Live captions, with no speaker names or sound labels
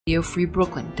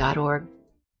radiofreebrooklyn.org.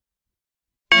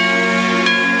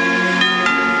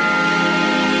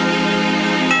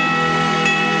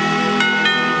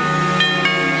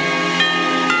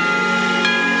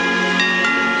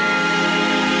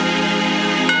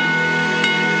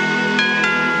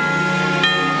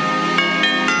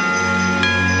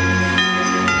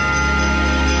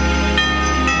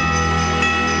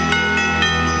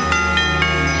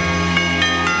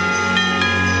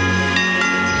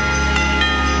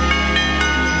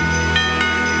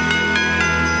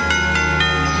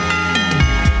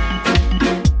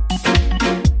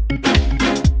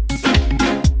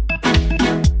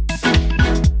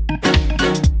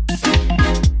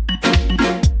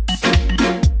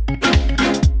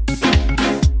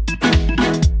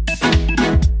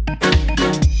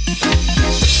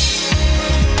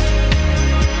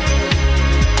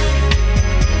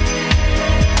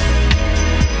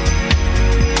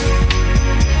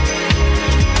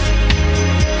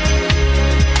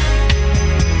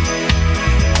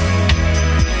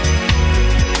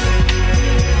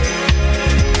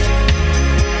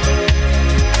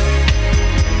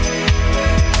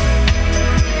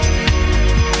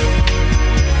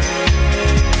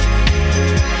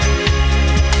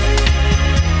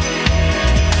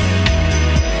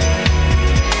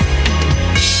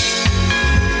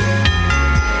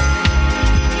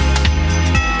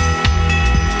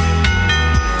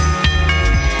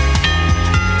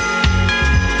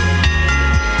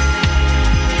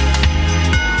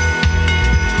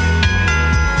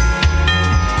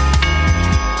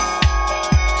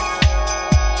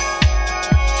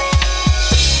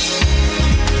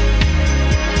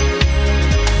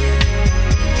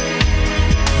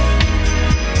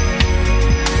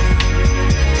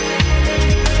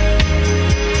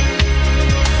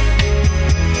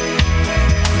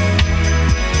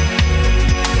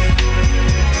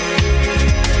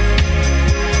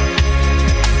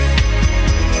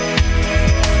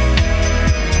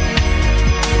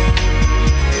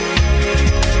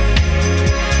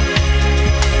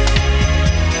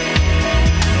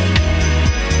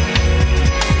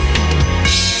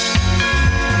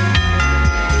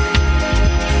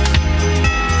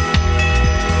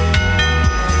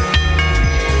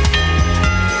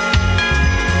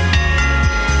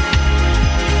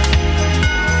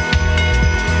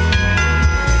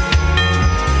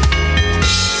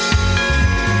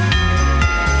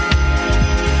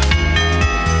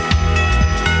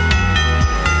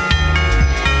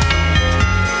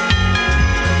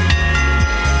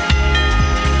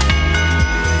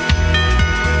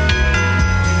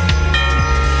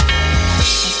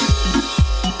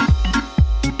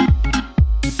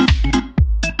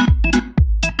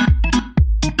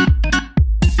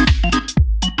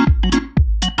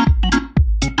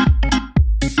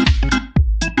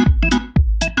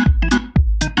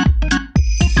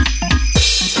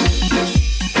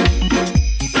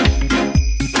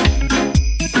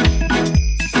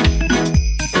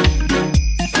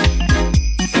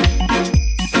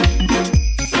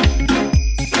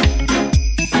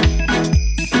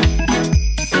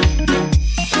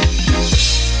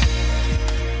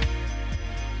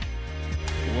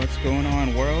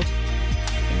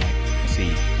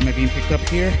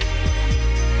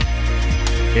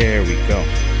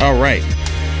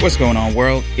 What's going on,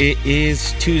 world? It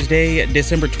is Tuesday,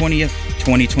 December 20th,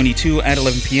 2022 at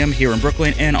 11 p.m. here in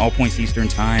Brooklyn and all points Eastern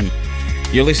Time.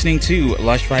 You're listening to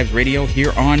Lush Vibes Radio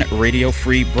here on Radio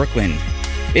Free Brooklyn,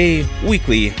 a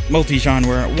weekly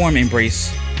multi-genre warm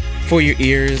embrace for your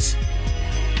ears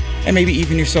and maybe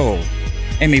even your soul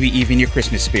and maybe even your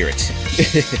Christmas spirit.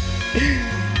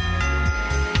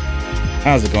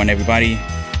 How's it going, everybody?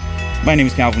 My name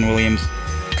is Calvin Williams,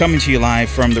 coming to you live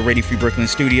from the Radio Free Brooklyn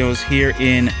studios here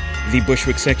in the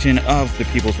Bushwick section of the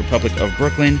People's Republic of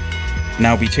Brooklyn. And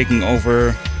I'll be taking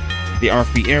over the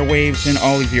RFB airwaves and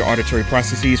all of your auditory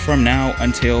processes from now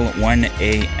until 1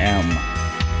 a.m.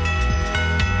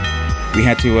 We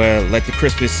had to let the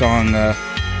Christmas song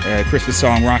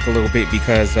rock a little bit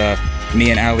because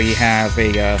me and Ali have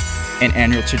an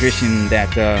annual tradition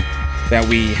that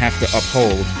we have to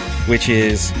uphold, which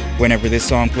is whenever this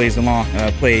song plays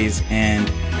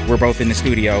and we're both in the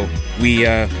studio, we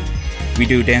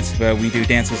do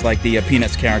dances like the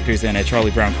Peanuts characters in a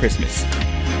Charlie Brown Christmas.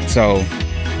 So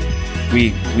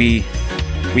we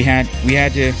had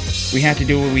to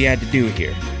do what we had to do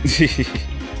here.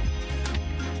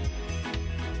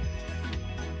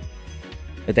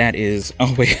 But that is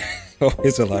always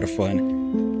a lot of fun.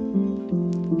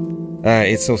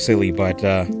 It's so silly, but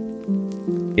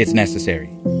it's necessary.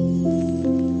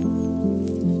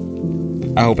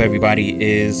 I hope everybody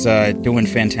is doing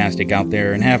fantastic out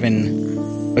there and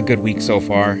having a good week so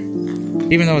far.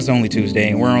 Even though it's only Tuesday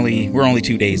and we're only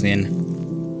 2 days in.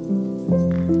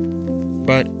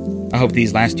 But I hope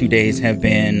these last 2 days have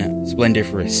been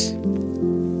splendiferous.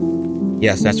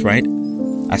 Yes, that's right.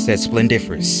 I said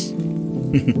splendiferous.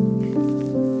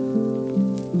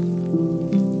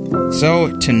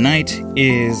 So tonight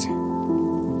is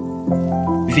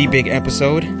the big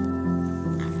episode.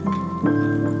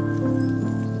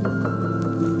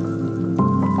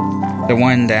 The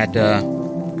one that,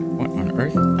 what on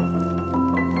earth?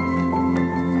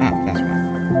 That's right.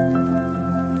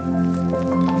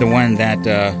 The one that,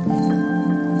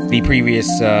 the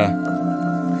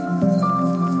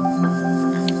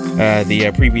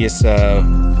previous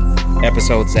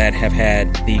episodes that have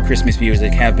had the Christmas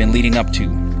music have been leading up to.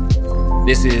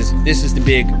 This is the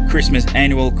big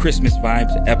annual Christmas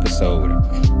vibes episode.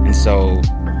 And so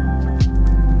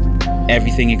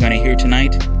everything you're going to hear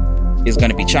tonight is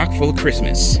going to be chock full of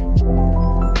Christmas.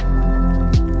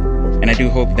 And I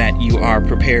do hope that you are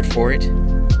prepared for it.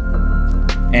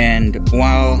 And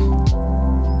while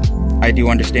I do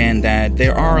understand that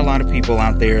there are a lot of people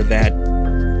out there that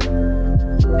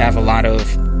have a lot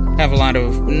of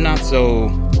not so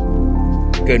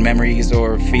good memories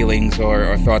or feelings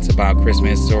or thoughts about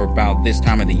Christmas or about this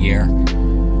time of the year,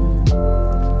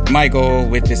 my goal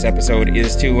with this episode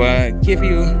is to give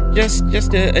you just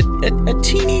a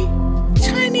teeny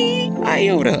tiny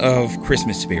iota of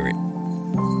Christmas spirit,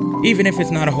 even if it's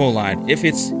not a whole lot. If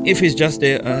it's just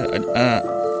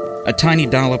a tiny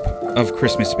dollop of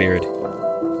Christmas spirit,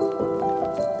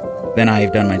 then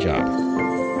I've done my job.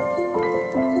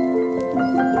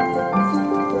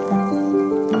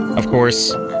 Of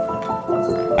course,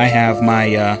 I have my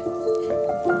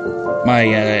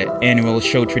annual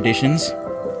show traditions.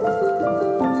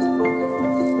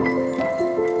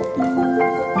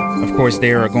 Of course,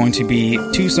 there are going to be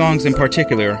 2 songs in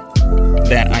particular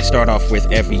that I start off with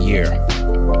every year.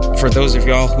 For those of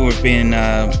y'all who have been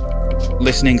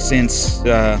listening since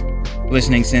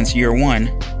year 1,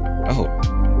 oh,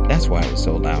 that's why it was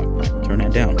so loud. Turn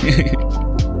that down.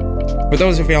 For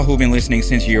those of y'all who've been listening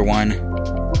since year 1,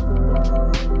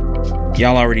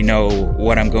 y'all already know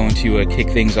what I'm going to kick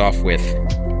things off with.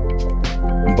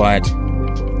 But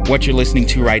what you're listening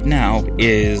to right now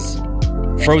is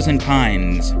Frozen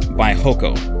Pines by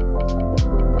Hoko.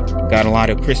 Got a lot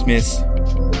of Christmas,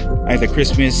 either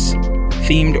Christmas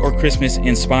themed or Christmas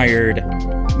inspired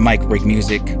mic break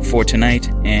music for tonight.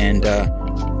 And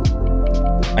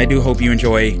I do hope you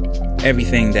enjoy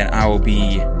everything that I will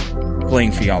be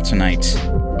playing for y'all tonight.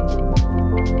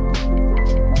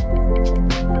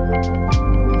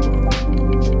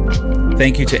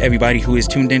 Thank you to everybody who is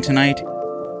tuned in tonight.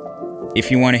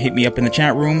 If you want to hit me up in the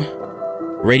chat room,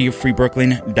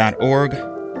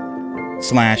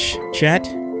 radiofreebrooklyn.org/chat.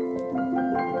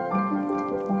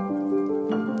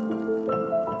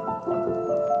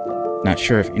 Not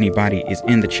sure if anybody is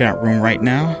in the chat room right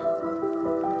now.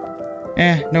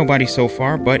 Nobody so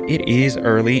far, but it is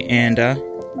early and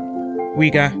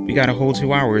we got a whole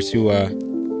 2 hours to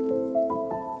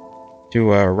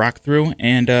rock through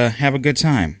and have a good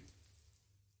time.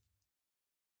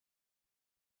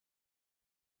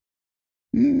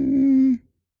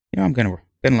 I'm gonna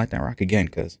let that rock again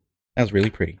because that was really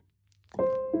pretty.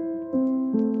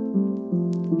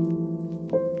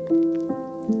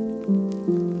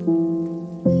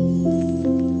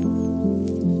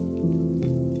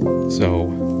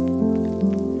 So,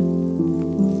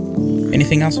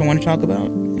 anything else I want to talk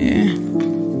about?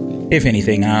 If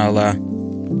anything,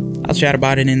 I'll chat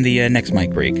about it in the next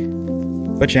mic break.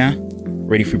 But yeah,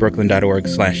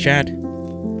 radiofreebrooklyn.org/chat.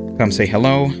 Come say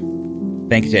hello.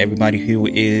 Thank you to everybody who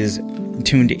is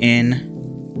tuned in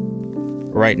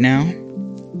right now.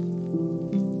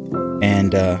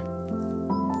 And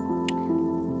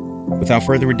without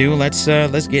further ado, let's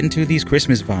get into these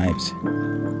Christmas vibes.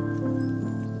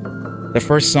 The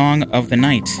first song of the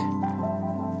night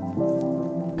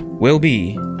will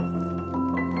be,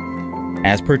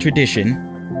 as per tradition,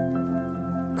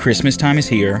 Christmas Time Is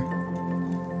Here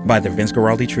by the Vince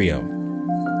Guaraldi Trio.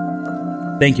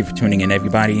 Thank you for tuning in,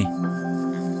 everybody.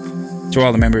 To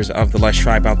all the members of the Lush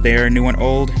Tribe out there, new and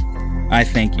old, I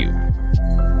thank you.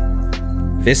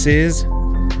 This is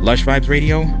Lush Vibes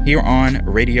Radio here on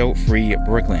Radio Free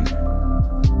Brooklyn.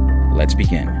 Let's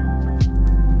begin.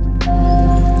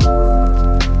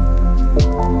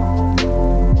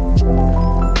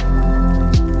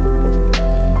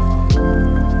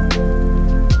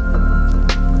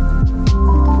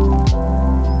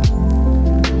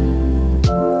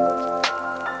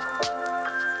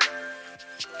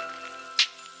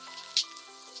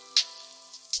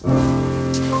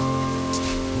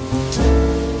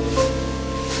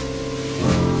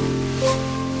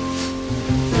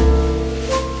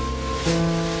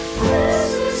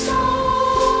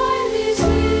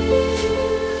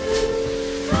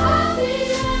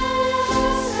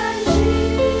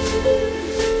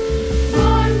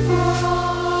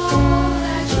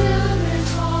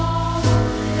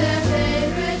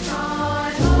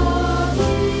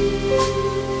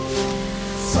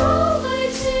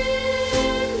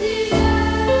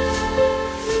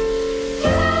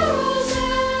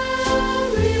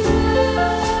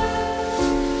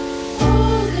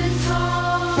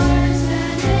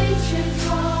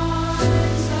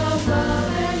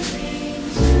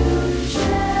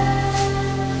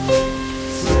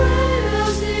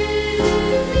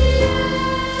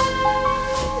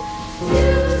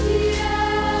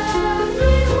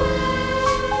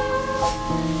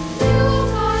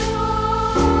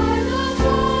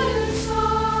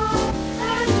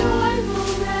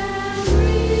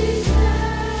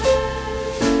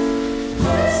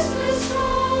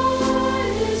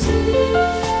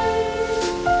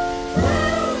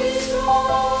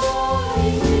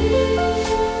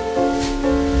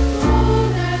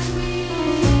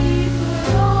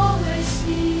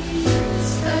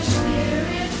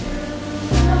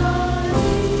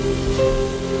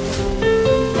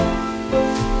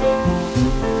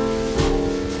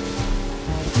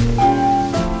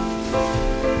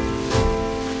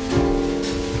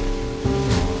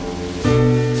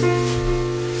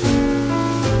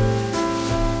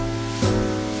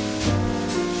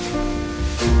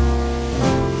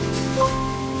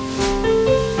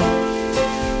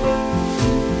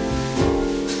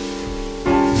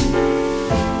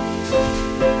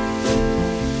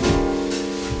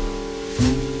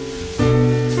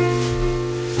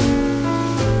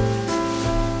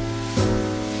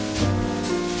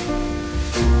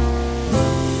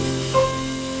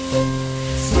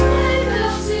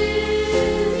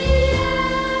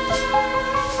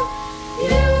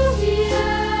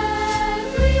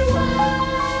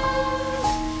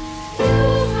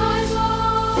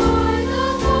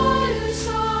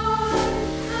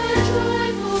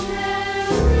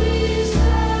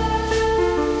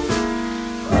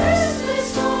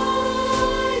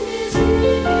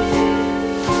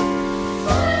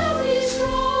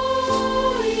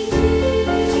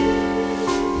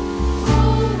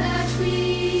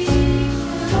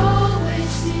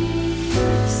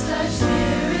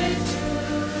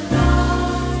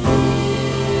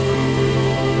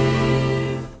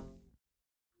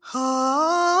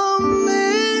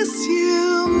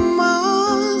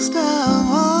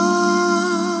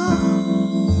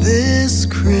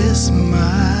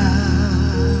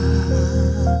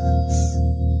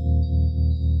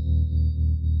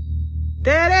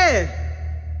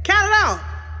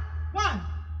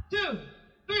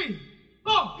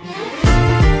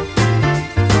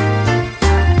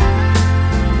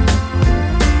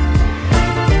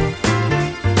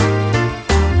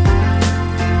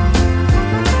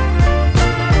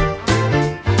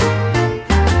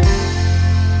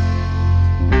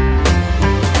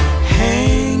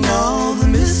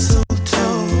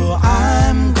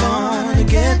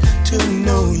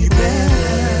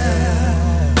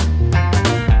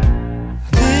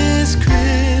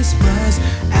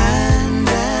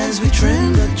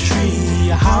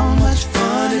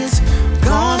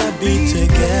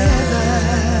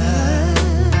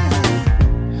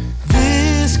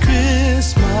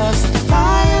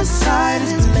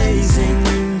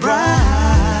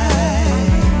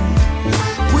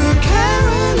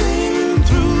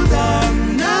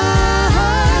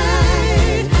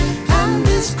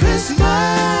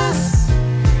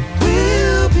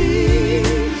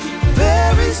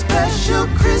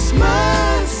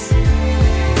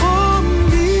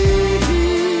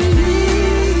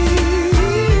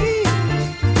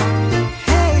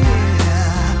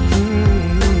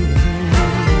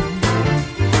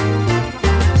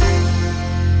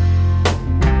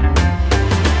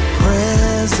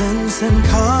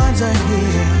 friends are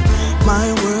here. My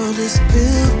world is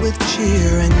filled with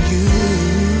cheer and you.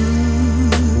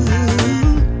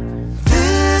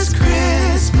 This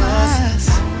Christmas,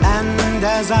 and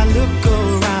as I look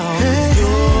around,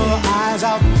 your eyes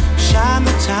outshine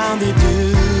the town they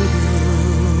do.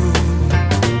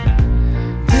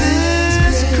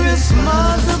 This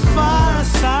Christmas, the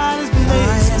fireside is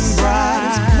blazing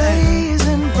bright.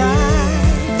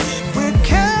 We're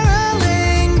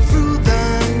caroling through the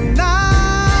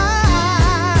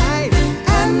night,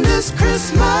 and this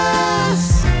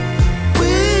Christmas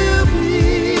will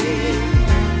be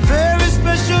very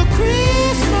special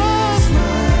Christmas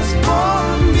for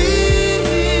me.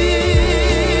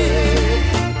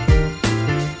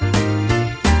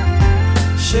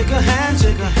 Shake a hand now.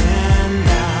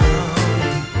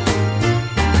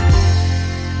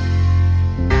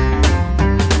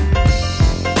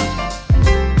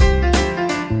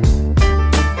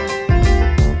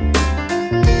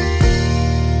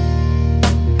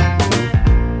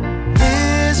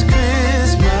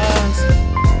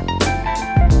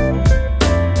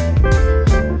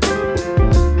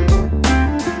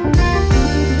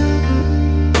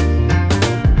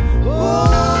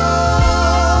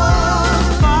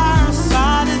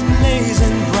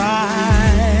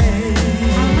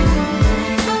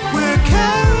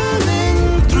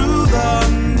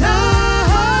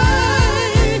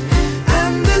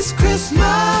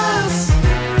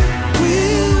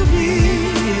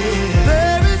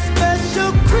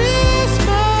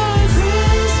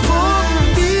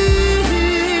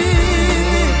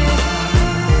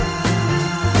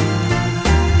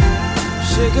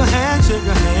 Shake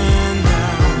a hand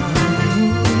now.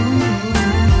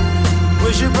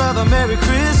 Wish your brother Merry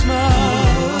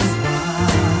Christmas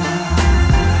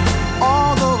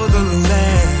all over the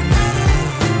land.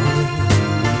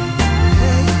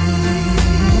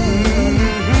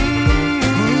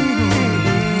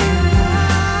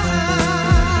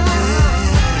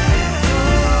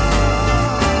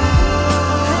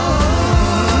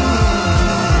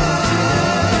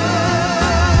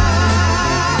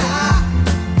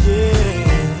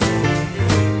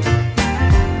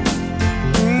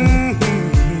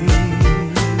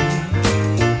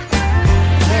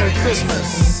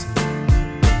 Christmas.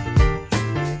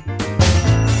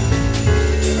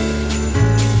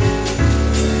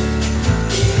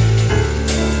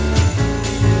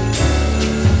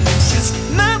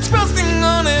 Chestnuts roasting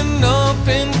on an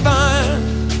open fire.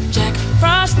 Jack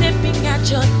Frost nipping at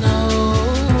your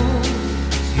nose.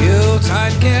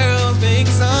 Yuletide carols being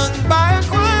sung by a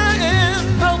choir.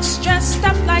 Folks dressed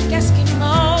up like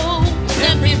Eskimos.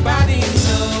 Everybody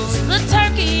knows the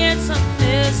turkey and some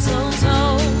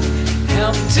mistletoe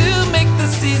help to make the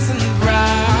season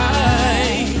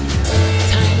bright.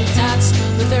 Tiny tots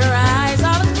with their eyes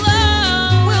all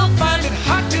aglow will find it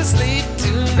hard to sleep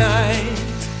tonight.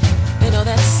 They know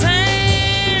that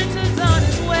Santa's on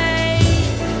his way.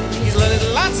 He's loaded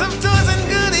lots of toys and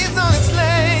goodies on his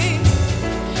sleigh.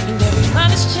 And every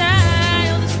mother's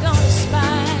child is gonna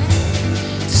spy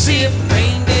to see if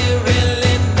reindeer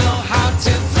really know how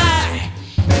to fly.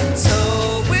 And so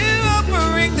we're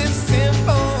offering this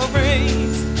simple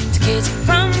kids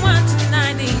from 1 to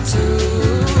 92.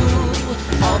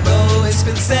 Although it's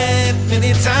been said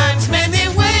many times, many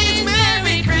ways,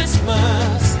 Merry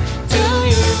Christmas to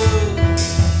you.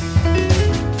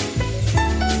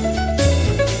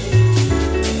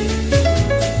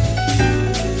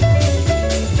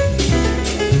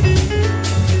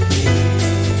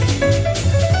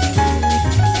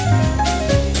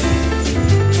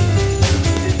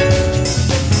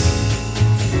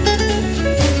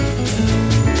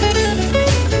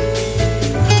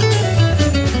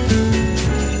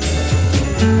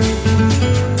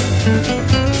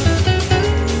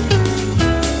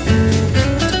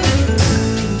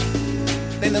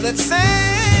 That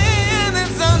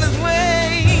Santa's on his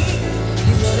way.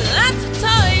 He's loaded lots of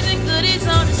toys and goodies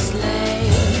on his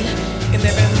sleigh. And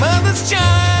every mother's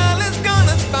child is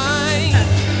gonna spy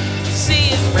to see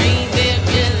if reindeer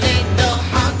really know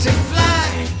how to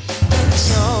fly. And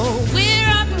so we're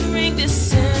offering this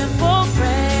simple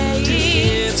phrase to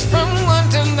kids from 1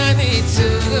 to 92.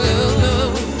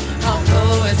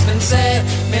 Although it's been said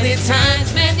many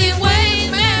times, many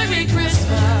ways, Merry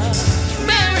Christmas.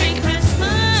 Merry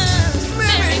Christmas.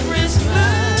 Merry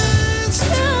Christmas to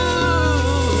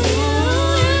you.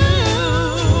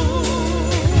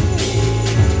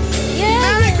 Yeah.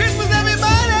 Merry Christmas,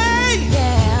 everybody.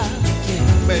 Yeah.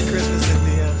 Merry Christmas,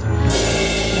 Cynthia.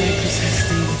 Merry Christmas,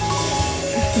 Steve.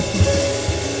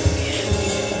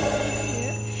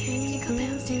 Go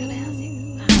down, go down.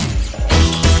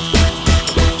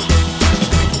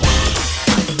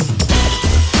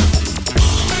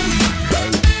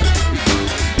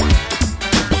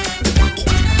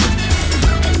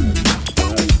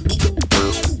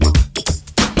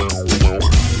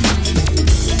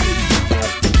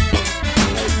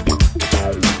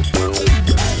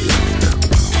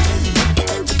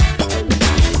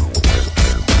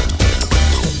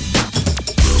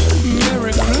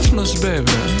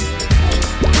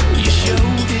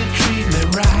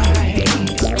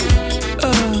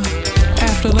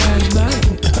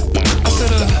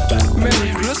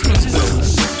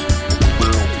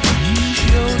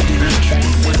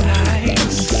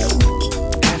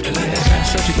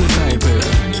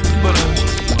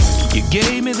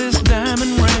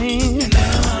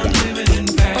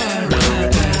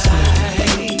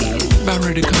 about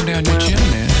ready to come down your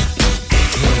chimney.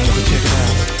 Check it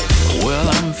out. Well,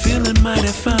 I'm feeling mighty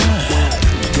fine.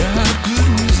 Got good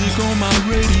music on my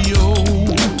radio.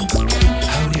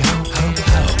 Howdy, how.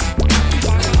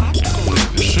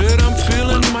 Said I'm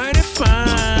feeling mighty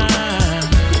fine.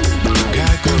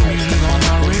 Got good music on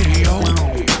my radio.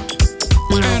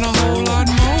 And a whole lot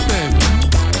more, baby.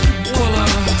 Well,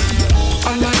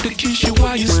 I'd like to kiss you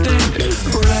while you're standing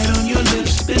right on your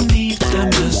lips beneath the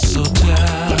mistletoe.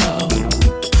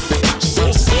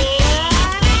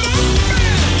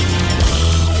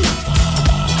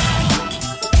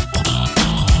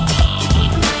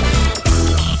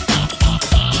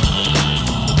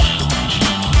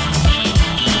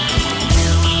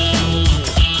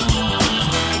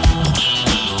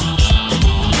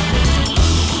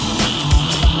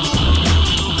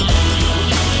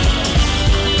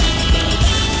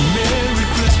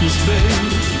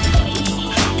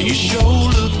 You sure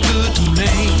look good to me.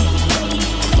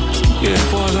 Yeah, as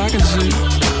far as I can see.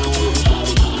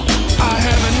 I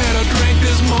haven't had a drink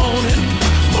this morning,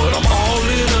 but I'm all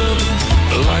lit up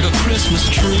like a Christmas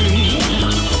tree.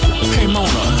 Hey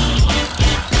Mona,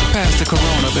 pass the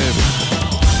Corona, baby.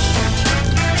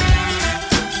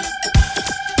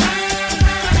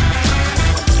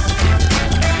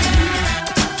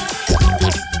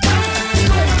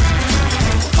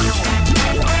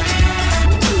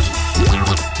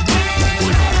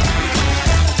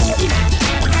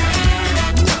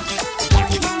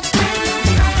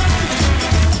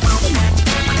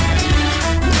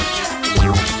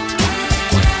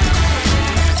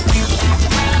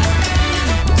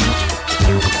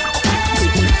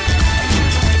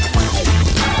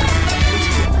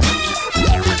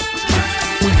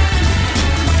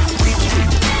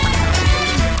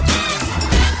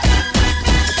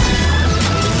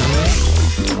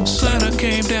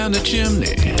 Down the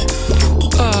chimney.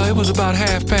 It was about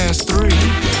 3:30.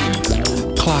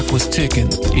 Clock was ticking.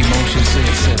 Emotion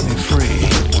said set me free.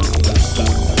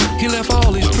 He left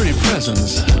all these pretty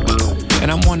presents, and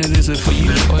I'm wondering, is it for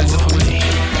you or is it for me?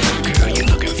 Girl, you're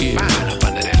looking fine up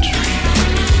under that tree.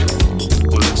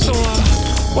 So,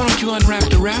 why don't you unwrap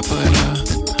the wrapper and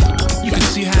you can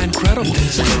see how incredible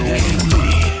this can be.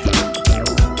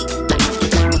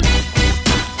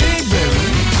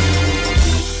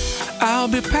 I'll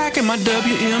be packing my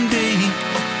WMD.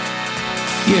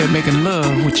 Yeah, making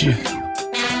love with you.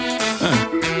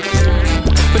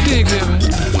 But dig, baby,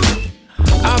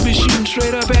 I'll be shooting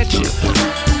straight up at you.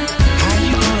 How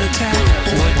you gonna attack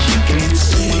what you can't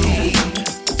see?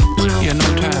 Yeah, no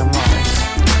time lost.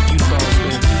 You boss,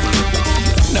 baby.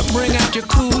 Now bring out your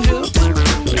cool hip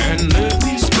and let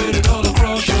me spread it all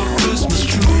across your Christmas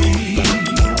tree.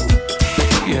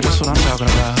 Yeah, that's what I'm talking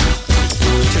about.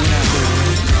 Check it out, baby.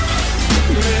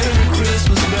 Merry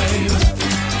Christmas, baby.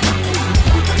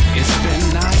 It's been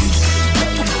nice,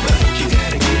 but you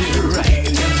gotta get it right.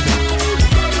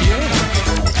 Yeah,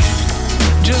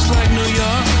 just like New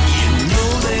York, you know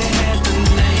they had the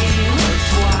name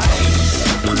twice.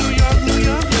 New York, baby.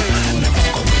 Never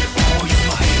go with all your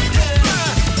might.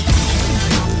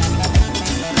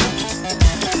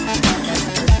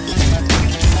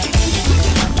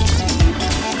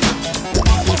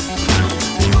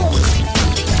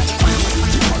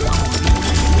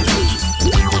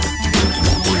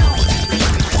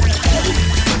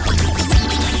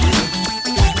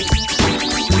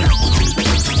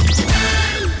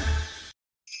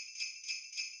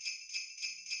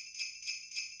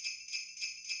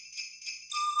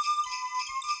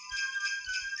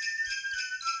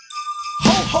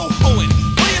 Ho-ho-hoing.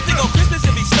 What do you think on Christmas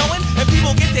it be snowing? And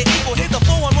people get their equal. Here's the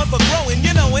 411 for growing.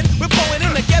 You knowin', we're blowing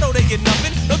in the ghetto, they get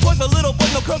nothing. No toys for little boys,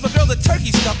 no curls for girls, a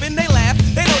turkey stuffing. They laugh,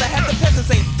 they know that half the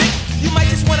peasants ain't thick. You might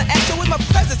just wanna act with my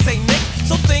presence, ain't Nick.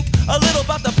 So think a little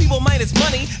about the people minus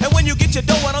money. And when you get your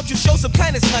dough, why don't you show some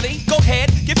kindness, honey? Go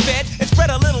ahead, get fed, and spread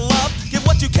a little love. Give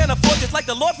what you can afford, just like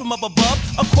the Lord from up above.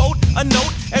 A quote, a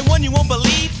note, and one you won't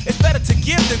believe. It's better to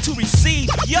give than to receive.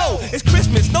 Yo, it's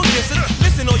Christmas, no distance.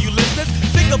 Listen, all you listeners.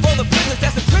 Think of all the prisoners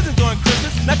that's in prison during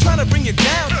Christmas. Not trying to bring you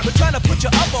down, but trying to put you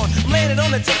up on. I'm laying it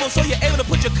on the table so you're able to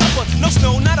put your cup on. No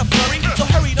snow, not a flurry, so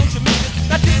hurry, don't you miss this.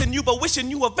 Not dissing you, but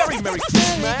wishing you a very Merry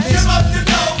Christmas. Give up the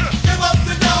dough, give up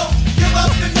the dough, give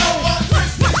up the dough on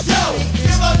Christmas, yo.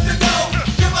 Give up the dough,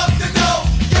 give up the dough,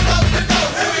 give up the dough.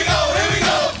 Here we go, here we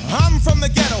go. I'm from the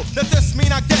ghetto. Does this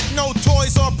mean I get no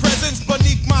toys or presents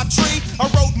beneath my tree? I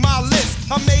wrote my list,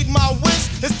 I made my wish.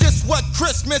 Is this what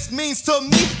Christmas means to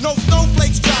me? No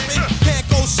snowflakes dropping, can't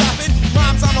go shopping.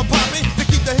 Rhymes I'm a popping to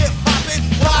keep the hip hopping.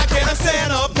 Why can't I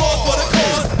stand up? Pause for the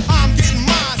cause. I'm getting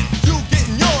mine, you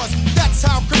getting yours. That's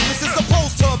how Christmas is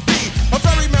supposed to be. A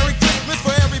very Merry Christmas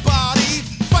for everybody.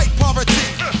 Fight poverty.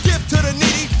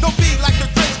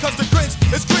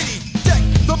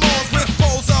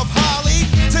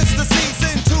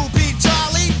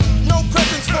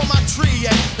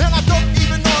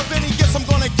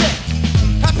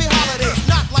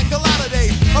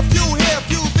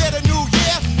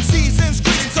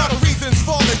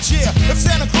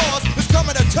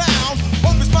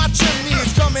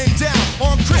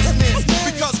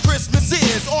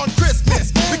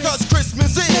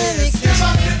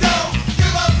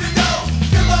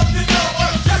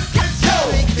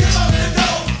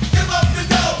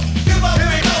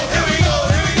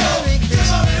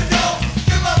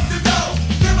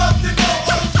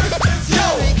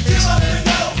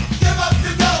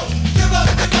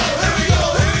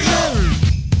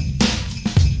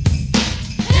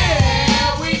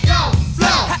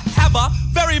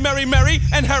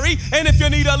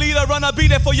 a leader, run a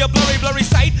beat it for your blurry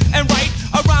sight. And write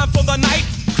a rhyme for the night.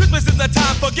 Christmas is the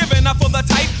time for giving, not for the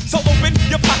type. So open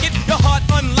your pocket, your heart,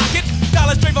 unlock it.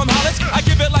 Dollars straight from Hollis, I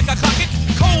give it like I clock it.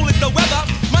 Cold is the weather,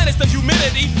 minus the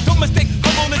humidity. Don't mistake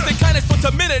humbleness and kindness for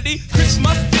timidity.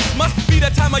 Christmas, this must be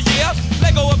the time of year.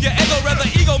 Let go of your ego, rather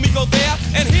ego me go there.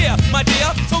 And here, my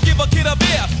dear, so give a kid a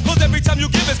beer. Cause every time you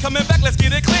give it's coming back, let's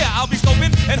get it clear. I'll be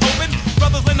scoping and hoping,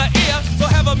 brothers in the ear. So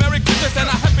have a Merry Christmas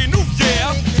and a Happy New Year.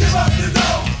 Give up the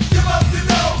dough, give up the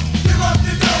dough, give up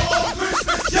the dough on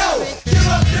Christmas, yo. Give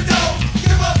up the dough,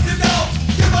 give up the dough,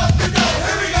 give up the dough.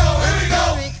 Here we go, here we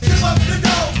go. Give up the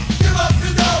dough, give up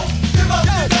the dough, give up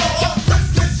the dough on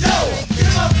Christmas, yo.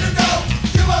 Give up the dough,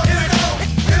 give up the dough,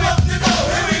 give up the dough.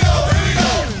 Here we go, here we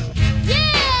go.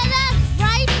 Yeah, that's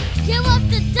right. Give up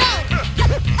the dough.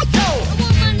 I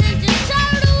want my Ninja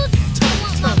Turtles. I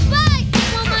want my bike. I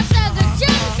want my Sega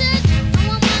Genesis. I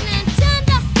want my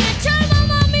Nintendo. And turn my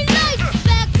mommy lights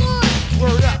back on.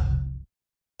 Word up.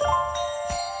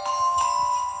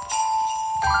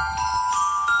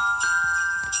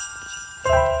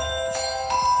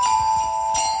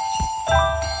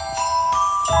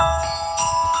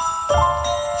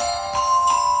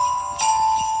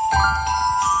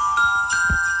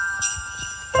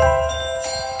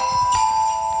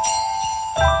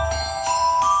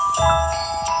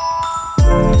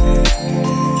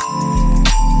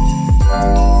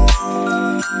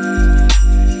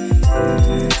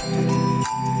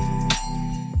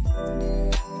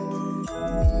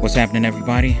 What's happening,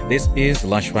 everybody? This is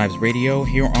Lush Vibes Radio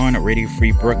here on Radio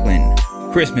Free Brooklyn,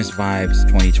 Christmas Vibes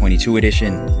 2022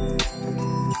 edition.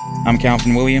 I'm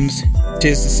Calvin Williams.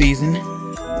 'Tis the season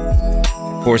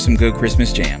for some good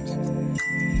Christmas jams.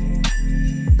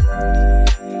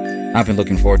 I've been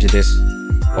looking forward to this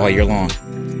all year long.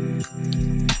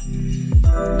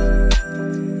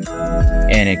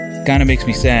 And it kind of makes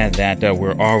me sad that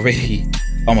we're already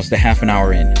almost a half an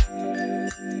hour in.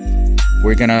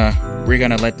 We're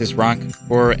gonna let this rock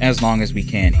for as long as we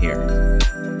can here.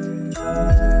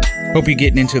 Hope you're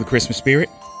getting into the Christmas spirit,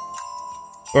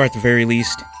 or at the very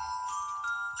least,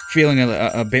 feeling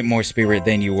a bit more spirit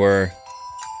than you were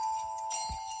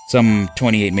some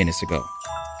 28 minutes ago.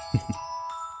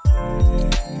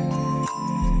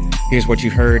 Here's what you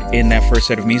heard in that first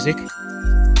set of music.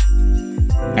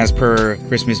 As per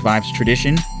Christmas Vibes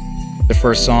tradition, the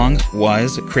first song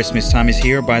was Christmas Time Is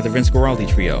Here by the Vince Guaraldi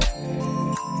Trio.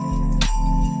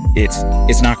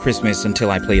 It's not Christmas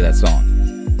until I play that song.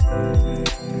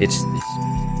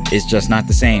 It's just not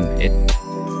the same. It's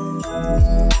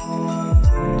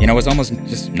almost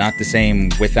just not the same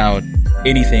without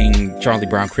anything Charlie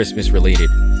Brown Christmas related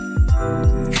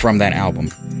from that album.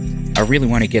 I really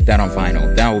want to get that on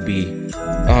vinyl. That would be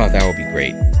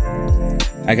great.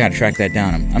 I gotta track that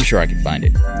down. I'm sure I can find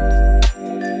it.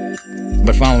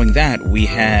 But following that, we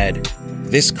had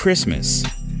This Christmas.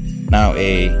 Now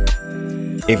a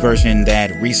version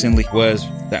that recently was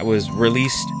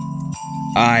released,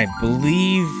 I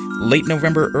believe, late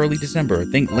November, early December. I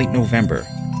think late November.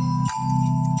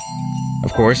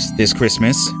 Of course, This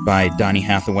Christmas by Donny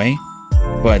Hathaway,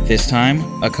 but this time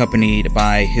accompanied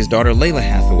by his daughter Layla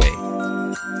Hathaway.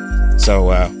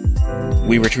 So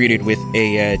we were treated with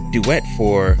a duet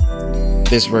for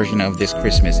this version of This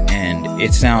Christmas, and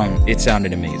it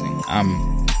sounded amazing.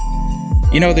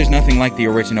 There's nothing like the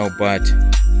original, but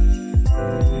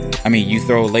I mean, you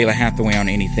throw Layla Hathaway on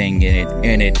anything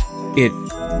and it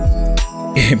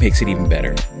makes it even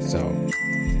better. So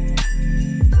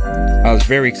I was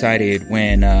very excited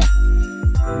when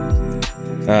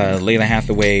Layla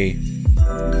Hathaway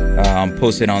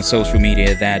posted on social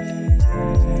media that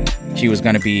she was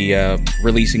going to be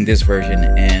releasing this version,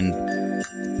 and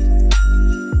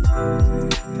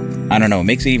I don't know, it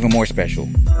makes it even more special.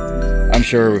 I'm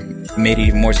sure it made it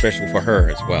even more special for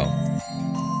her as well.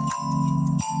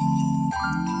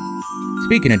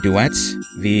 Speaking of duets,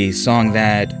 the song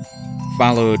that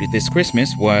followed This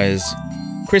Christmas was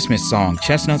Christmas song,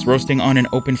 Chestnuts Roasting on an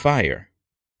Open Fire.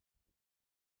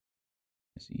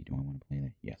 Let's see, do I want to play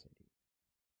that? Yes,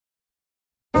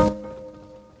 I do.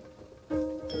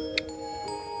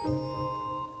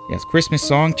 Yes, Christmas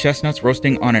song, Chestnuts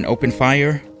Roasting on an Open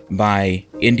Fire by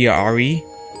India Ari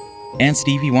and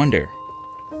Stevie Wonder.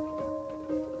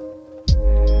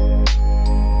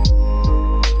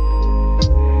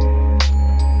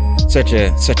 Such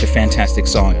a fantastic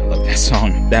song. I love that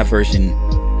song. That version,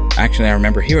 actually, I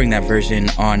remember hearing that version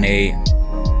on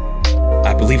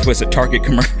I believe it was a Target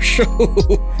commercial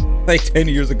like 10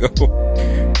 years ago.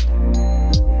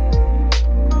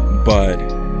 But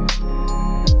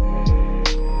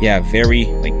yeah, very,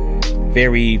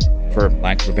 for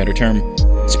lack of a better term,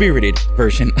 spirited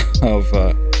version of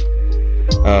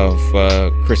of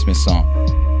Christmas song.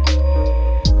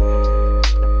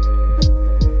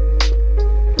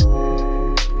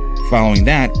 Following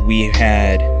that, we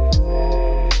had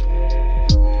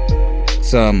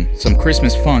some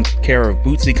Christmas funk, care of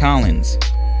Bootsy Collins.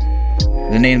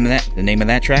 The name of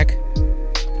that track?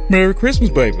 Merry Christmas,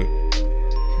 baby.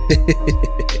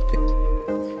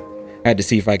 I had to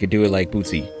see if I could do it like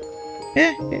Bootsy.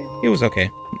 It was okay.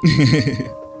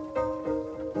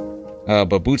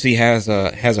 But Bootsy has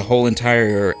a whole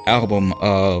entire album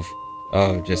of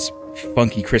just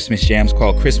funky Christmas jams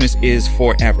called Christmas Is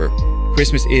Forever.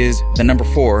 Christmas is the number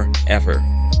 4 ever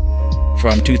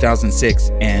from 2006,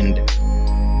 and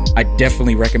I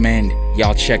definitely recommend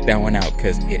y'all check that one out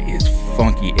because it is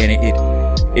funky and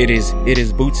it is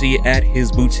Bootsy at his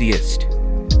bootsiest.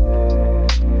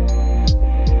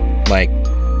 Like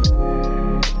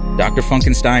Dr.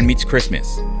 Funkenstein meets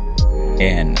Christmas,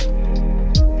 and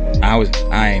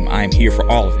I'm here for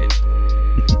all of it.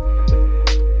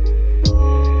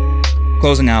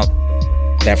 Closing out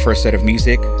that first set of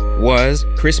music was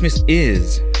Christmas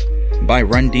Is by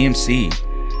Run DMC.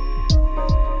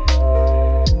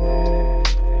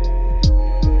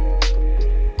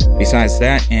 Besides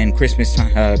that and Christmas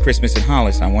in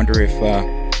Hollis, I wonder if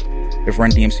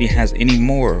Run DMC has any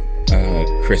more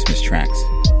Christmas tracks.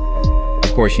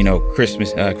 Of course, you know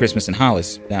Christmas in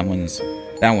Hollis. That one's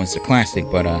a classic,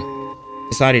 but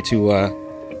decided to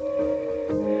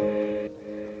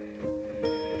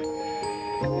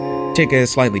take a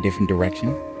slightly different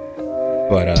direction.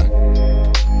 But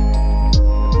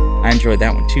I enjoyed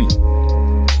that one too.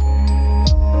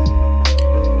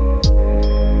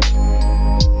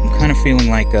 I'm kind of feeling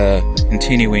like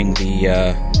continuing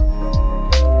the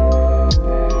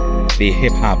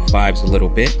hip hop vibes a little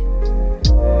bit.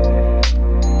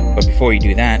 But before you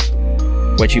do that,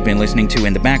 what you've been listening to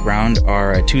in the background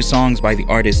are 2 songs by the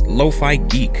artist Lo-Fi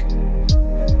Geek.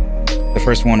 The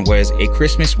first one was A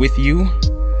Christmas With You,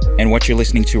 and what you're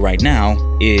listening to right now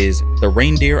is The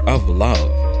Reindeer of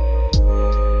Love.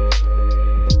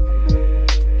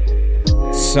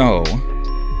 So,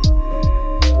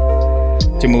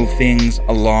 to move things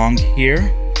along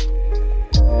here,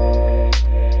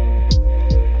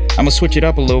 I'm gonna switch it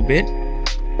up a little bit,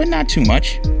 but not too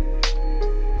much.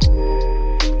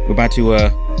 We're about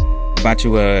to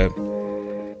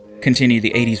continue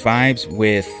the 80s vibes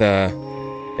with a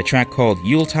track called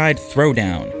Yuletide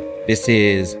Throwdown. This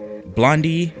is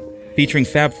Blondie featuring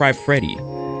Fab Five Freddy.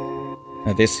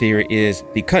 Now this here is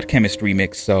the Cut Chemist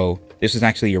remix, so this is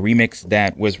actually a remix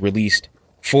that was released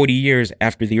 40 years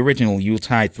after the original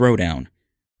Yuletide Throwdown.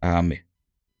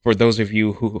 For those of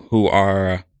you who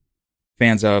are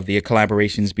fans of the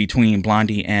collaborations between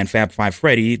Blondie and Fab Five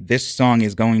Freddy, this song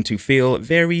is going to feel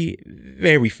very,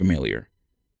 very familiar,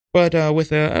 but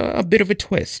with a bit of a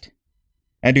twist.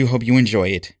 I do hope you enjoy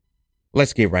it.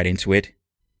 Let's get right into it.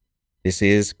 This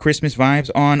is Christmas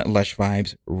Vibes on Lush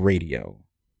Vibes Radio.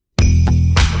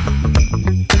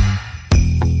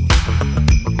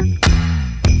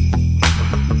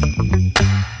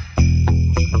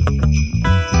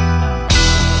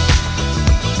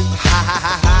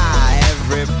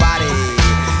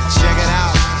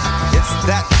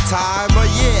 Time of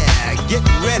year, get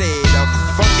ready to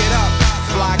funk it up.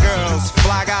 Fly girls,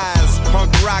 fly guys,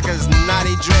 punk rockers,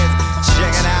 naughty dreads,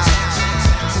 check it out.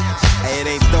 It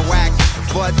ain't the whack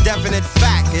for a definite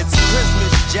fact. It's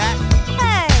Christmas, Jack.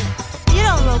 Hey, you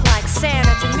don't look like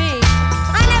Santa to me.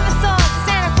 I never saw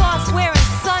Santa Claus wearing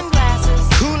sunglasses.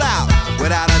 Cool out,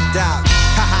 without a doubt.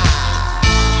 Ha ha,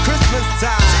 Christmas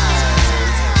time.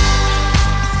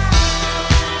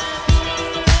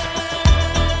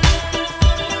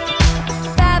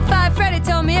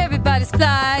 Told me everybody's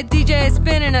fly. DJ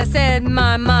spinning, I said,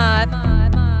 my.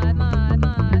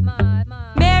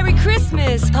 Merry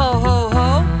Christmas, ho, ho,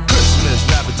 ho. Christmas,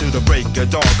 rapping to the break of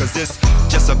dawn. Cause this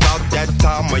just about that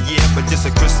time of year. But this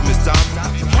a Christmas time.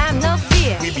 Have no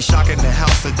fear. We be shocking the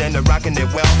house and then rocking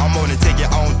it well. I'm gonna take you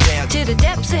on down to the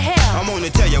depths of hell. I'm gonna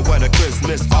tell you what a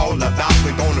Christmas all about.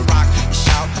 We're gonna rock,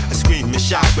 shout, and scream and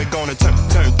shout. We're gonna turn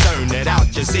it out,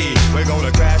 you see. We're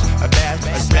gonna crash, bash,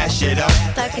 and smash it up.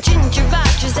 Like a ginger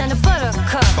Rogers and a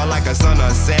buttercup. But like a son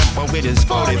of Sam, but with his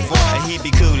 44. And he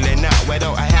be coolin' out, where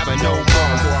don't I have a no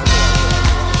more.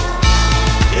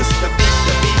 It's the beat,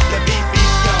 the beat, the beat, beat,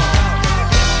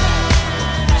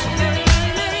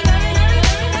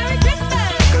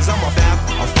 Cause I'm a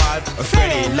five, a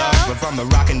Freddy Love. But from the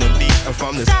rockin' the beat,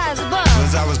 from the stars above.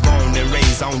 Cause I was born and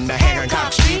raised on the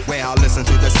Hancock Street, where I listen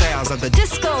to the sounds of the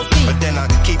disco beat. But then I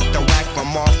keep the whack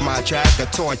from off my track. The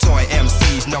toy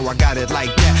MCs know I got it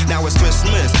like that. Now it's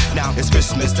Christmas, now it's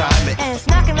Christmas time. And it's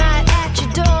knocking right at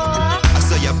your door. I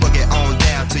saw you boogie on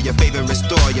down to your favorite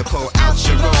store, you pull out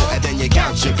your roll, and then you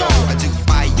count your gold. I do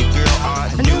buy your girl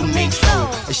a new mink soul,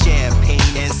 a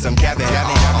champagne and some Kevin.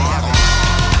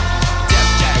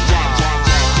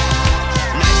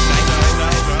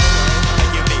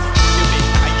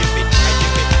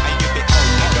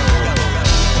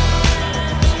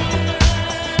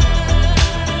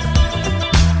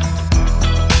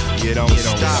 You don't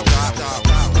stop.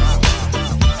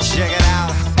 Check it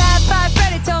out. Bad Five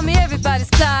Freddy told me everybody's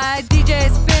fly. DJ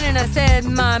spinning, I said,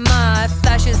 my.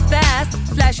 Flash is fast,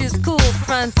 flash is cool.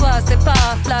 Francois, c'est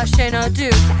pas, flash ain't no do.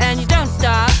 And you don't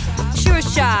stop, sure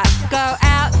shot. Go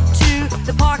out to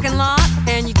the parking lot,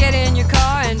 and you get in your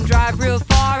car and drive real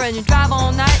far. And you drive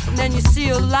all night, and then you see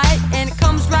a light, and it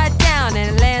comes right down,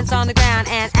 and it lands on the ground.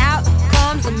 And out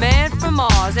comes a man from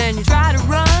Mars, and you try to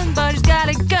run, but he's got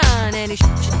a gun, and he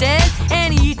shoots you dead,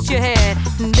 and he eats your head.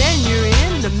 And then you're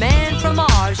in the man from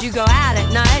Mars. You go out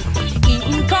at night,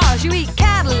 eating cars. You eat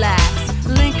Cadillacs,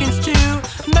 Lincolns too,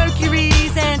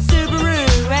 Mercuries and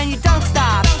Subaru, and you don't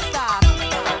stop.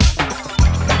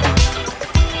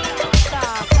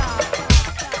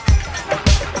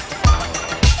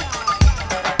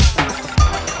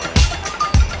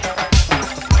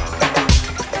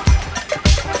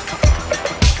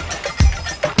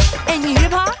 And you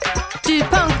hip hop to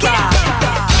punk rock.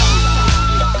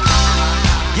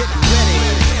 Get ready.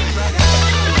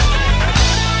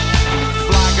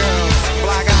 Fly girls,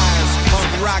 fly guys,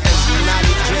 punk rockers,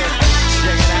 naughty drip.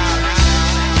 Check it out.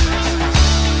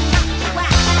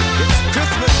 It's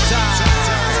Christmas time.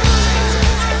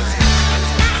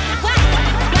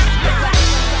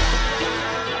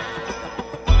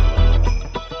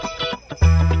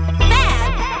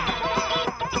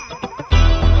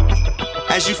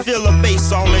 As you feel the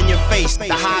bass all in your face, the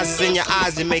highs in your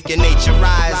eyes, you make your nature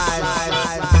rise.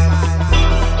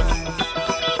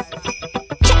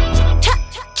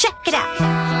 Check it out.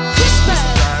 Christmas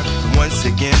time once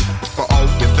again for all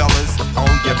your fellas,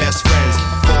 all your best friends,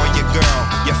 for your girl,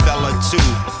 your fella too.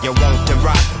 You want to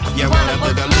rock, you wanna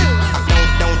boogaloo.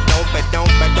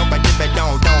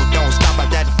 Don't stop at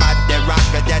that hot, that rock,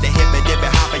 that hippie dippy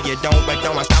hopper. You don't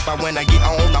stop it when I get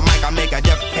on the mic. I make a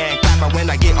deaf hand clapper when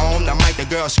I get on the mic. The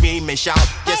girls scream and shout.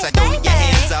 Yes, I throw your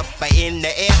hands up in the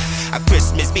air. A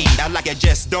Christmas beat, I like it,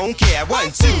 just don't care.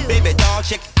 1, 2, baby doll,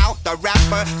 check out the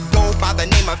rapper. Go by the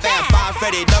name of Fab Five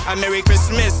Freddy Love. A Merry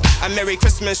Christmas, a Merry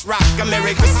Christmas rock. A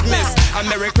Merry Christmas, a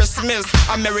Merry Christmas,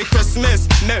 a Merry Christmas,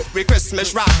 Merry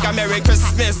Christmas rock. A Merry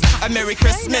Christmas, a Merry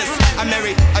Christmas, a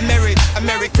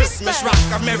Merry Christmas rock.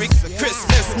 A Merry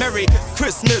Christmas, Merry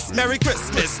Christmas, Merry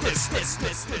Christmas.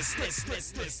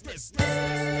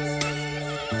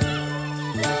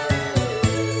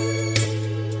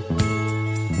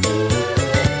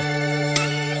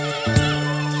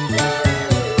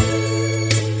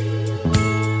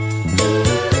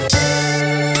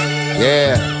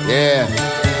 Yeah.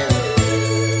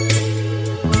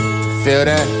 Feel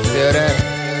that?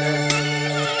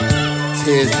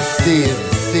 Tis the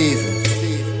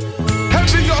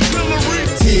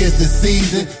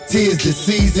season. Tis the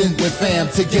season. With fam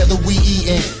together we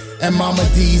eatin'. And Mama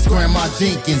D's, Grandma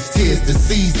Jenkins, tis the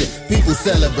season. People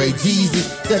celebrate Jesus,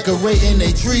 decorating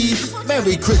their trees.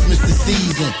 Merry Christmas the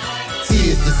season.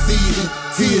 Tis the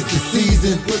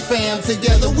season. With fam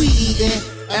together we eatin'.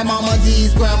 And Mama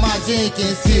D's, Grandma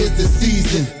Jenkins, tis the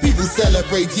season. People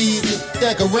celebrate Jesus,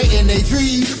 decorating their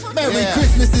trees. Merry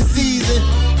Christmas the season.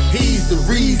 He's the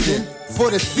reason for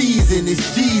the season.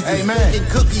 It's Jesus. Making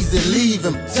cookies and leave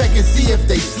them. Check and see if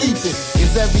they sleeping.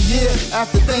 Cause every year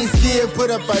after Thanksgiving,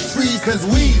 put up our trees. Cause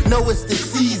we know it's the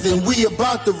season. We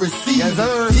about to receive it.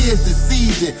 Tis the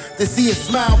season to see a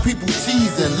smile, people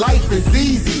cheesing. Life is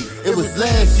easy. It was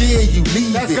last year, you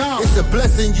leave it. It's a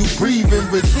blessing, you breathe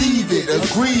and receive it.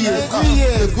 Agree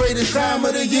the greatest time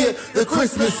of the year, the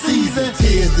Christmas season.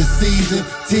 Tis the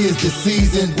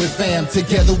season. With fam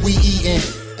together we eatin'.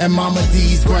 And Mama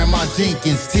D's, Grandma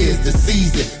Jenkins, tis the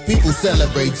season. People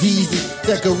celebrate Jesus,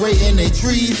 decorating their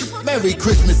trees. Merry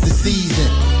Christmas the season.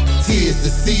 Tis the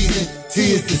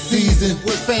season.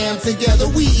 With fam together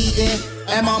we eatin'.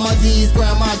 And Mama D's,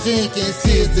 Grandma Jenkins,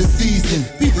 tis the season.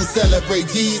 People celebrate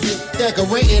Jesus,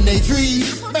 decorating their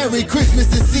trees. Merry Christmas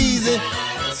the season.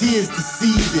 Tis the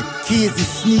season, kids is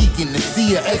sneaking to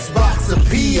see a Xbox or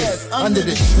PS under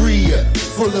the tree,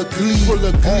 full of glee.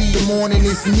 Half the morning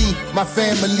it's me, my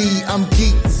family. I'm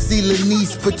geeked to see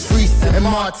Lanice, Patrice, and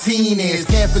Martinez.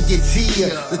 Can't forget Gia,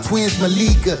 the twins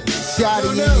Malika, Shotty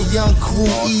and the young crew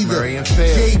either.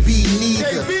 JB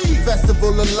Nega,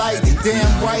 Festival of Lights,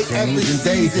 damn right every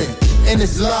season. And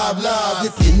it's live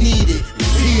if you need it.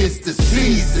 Tis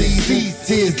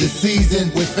the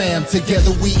season, with fam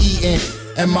together we eatin'.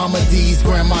 And Mama D's,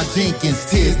 Grandma Jenkins,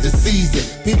 'tis the season.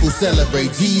 People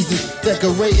celebrate Jesus,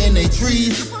 decorating their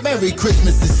trees. Merry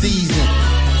Christmas this season.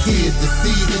 'Tis the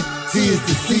season, 'tis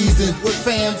the season. With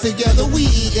fam together we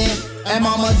eatin'. And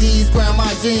Mama D's, Grandma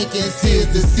Jenkins, 'tis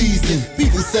the season.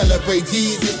 People celebrate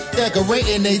Jesus,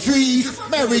 decorating their trees.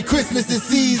 Merry Christmas this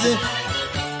season.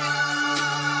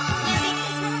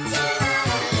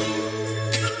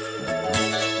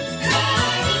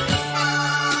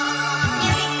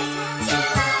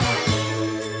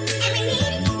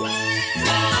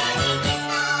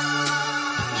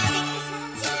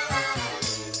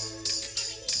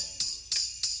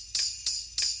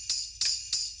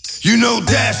 You know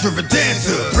Dasher and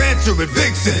Dancer, Prancer and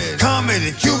Vixen, Comet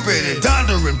and Cupid and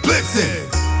Donder and Blitzen.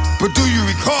 But do you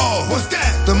recall, what's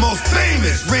that? The most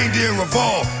famous reindeer of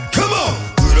all. Come on!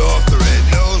 Rudolph the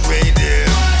red-nosed reindeer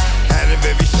had a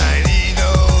very shiny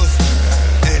nose.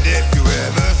 And if you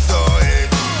ever saw it,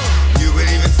 you would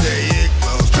even say it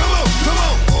glows. Come on, come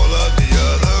on! All of the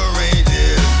other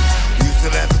reindeers used to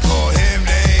have to call him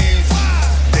names.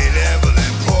 They never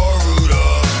let poor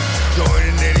Rudolph join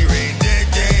in any reindeer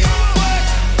game.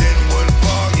 Then one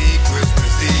foggy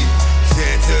Christmas Eve,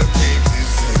 Santa came to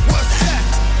say, what's that?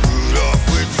 Rudolph,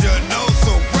 with your nose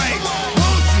so bright,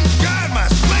 won't you guide my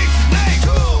sleigh tonight?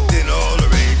 Then all the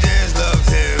reindeers loved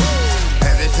him,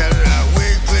 and they shouted out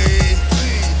with glee,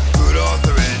 Rudolph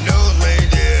the red-nosed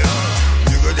reindeer,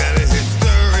 you go down in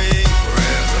history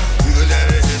forever. You go down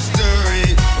in history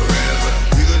forever.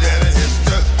 You go down in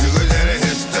history. You go down in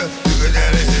history. You go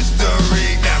down in history.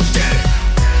 Now get it.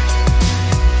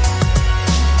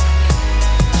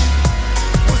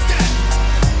 What's that?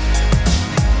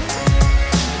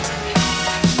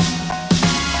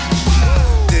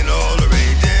 Then all the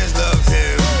reindeers loved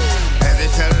him, and they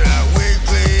shouted out with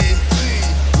glee,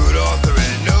 Rudolph the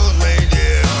red-nosed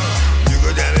reindeer, you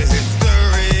go down in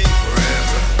history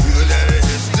forever. You go down in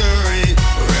history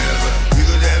forever. You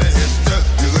go down in history.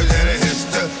 You go down in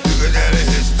history. You go down in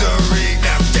history.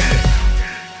 Now get it.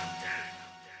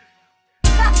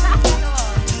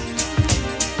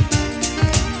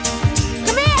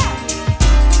 Come here!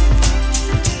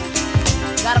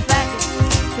 Got a package.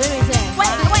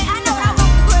 Wait, I know what I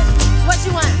want for Christmas. What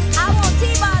you want? I want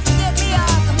T-Boss to get me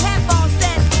some headphone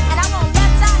sets, and I want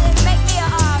Left Eye to make me a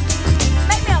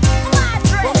fly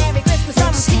dress. Well, Merry Christmas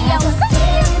from T.O.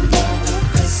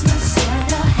 Christmas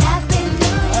and a Happy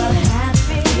New Year.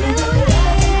 Happy New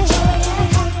Year.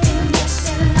 Happiness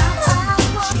and lots of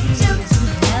cheer.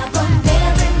 Have a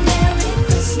very Merry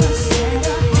Christmas and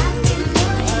a Happy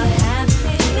New Year.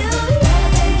 Happy New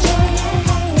Year.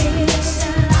 Happiness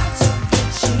and lots of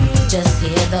cheer. Just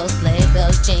hear those sleigh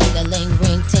bells jingling,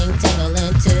 ring, ting,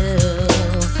 tingling too.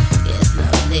 It's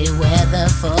lovely weather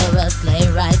for a sleigh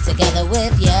ride together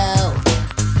with you.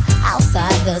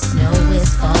 Outside the snow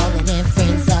is falling and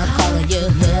friends are calling you.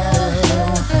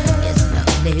 It's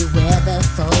lovely weather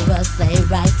for a sleigh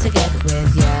ride together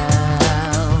with you.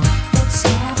 Let's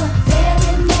have a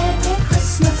very Merry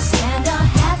Christmas and a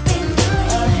Happy New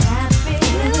Year. Happy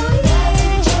New Year.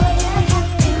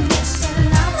 Happiness and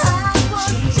lots of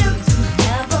cheer.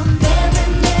 Have a very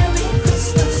Merry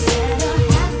Christmas and a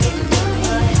Happy New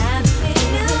Year. Happy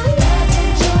New Year.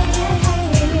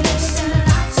 Happiness and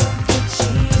lots of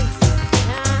cheer.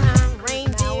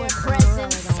 Reindeer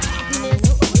presents, happiness.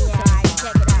 Alright,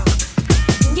 check it out.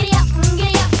 Giddy up,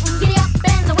 giddy up, giddy up,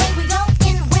 and away we go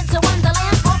in winter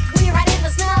wonderland. Oh, we ride in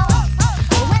the snow.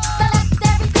 With the left,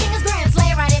 everything is grand.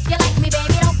 Sleigh ride if you like me,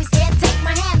 baby. Don't be scared. Take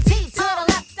my hand, T to the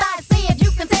left. I see if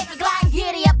you can take a glide.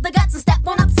 Giddy up the guts and step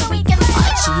on up so we can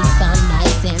Our cheeks are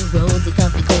nice and rosy,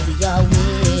 comfy, cozy, all we.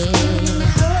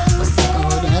 We're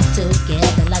snuggled up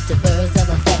together like the birds of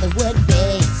a feather would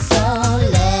be. So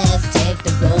let's take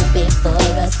the road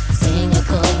before us, sing a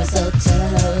chorus or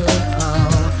two.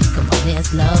 Oh, come on,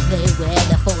 it's lovely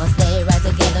weather for a sleigh ride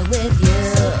together with you.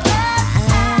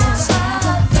 Let's have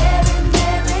a very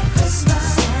Merry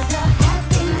Christmas and a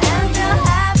Happy New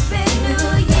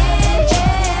Year.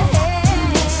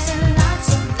 Happiness and lots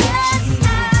of cheer.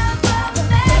 Have a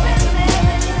very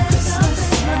Merry Christmas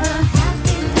and a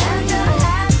Happy New Year.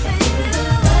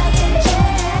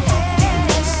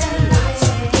 Happiness and lots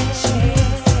of cheer.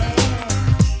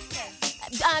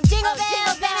 Jingle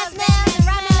bells, bells, bells, and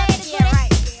rhyming ladies, get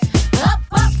it. Up,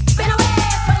 up, and away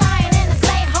for Lion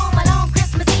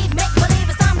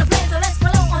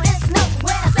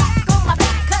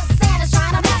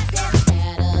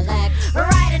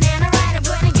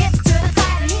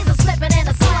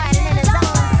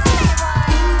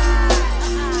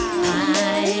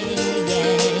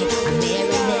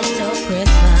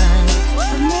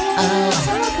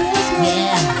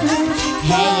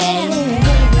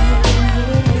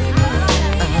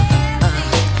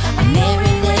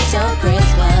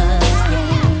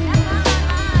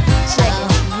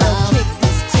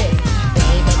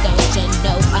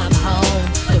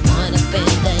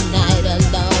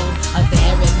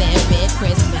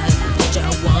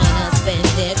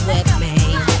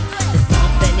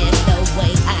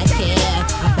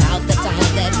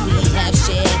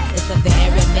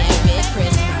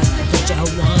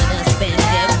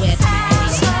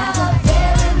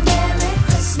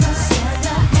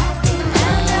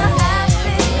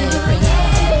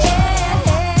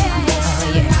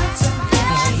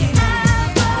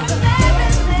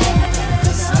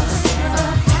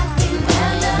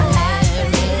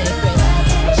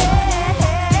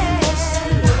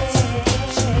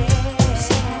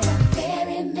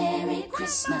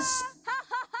Christmas.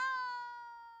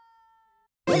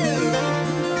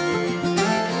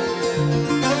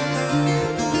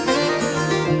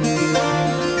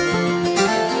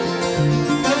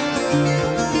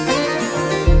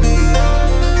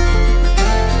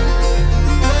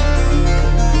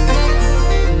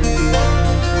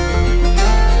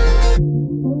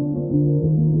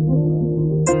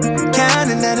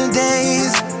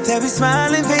 There'll be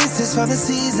smiling faces for the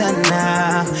season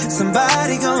now.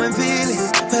 Somebody go and feel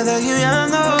it. Whether you're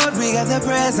young or old, we got the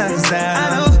presents now. I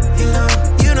know,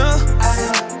 you know, I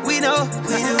know, we know,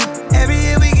 we do. Every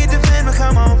year we get to plan, but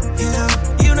come on,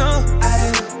 you know, I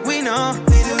do, we know,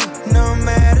 we do. No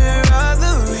matter all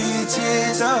the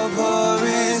riches or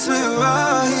poorest, we're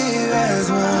all here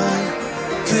as one.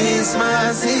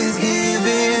 Christmas is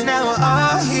giving, now we're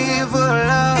all here for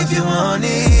love. If you want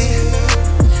it.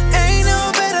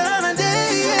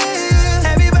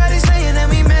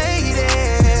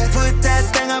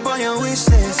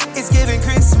 It's giving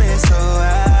Christmas, so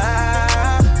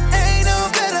ain't no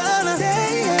better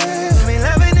holiday. We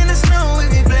loving in the snow, we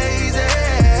be blazing.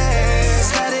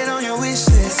 Slide it on your wish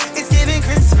list. It's giving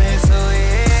Christmas, so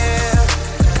yeah.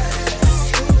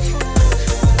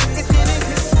 It's giving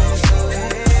Christmas, so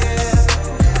yeah.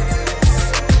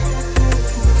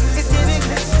 It's giving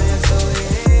Christmas, so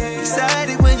yeah.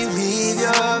 Excited when you leave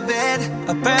your bed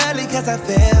up early 'cause I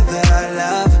feel the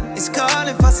love. It's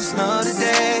calling for some snow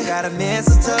today. Got a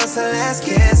mistletoe, so let's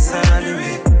kiss under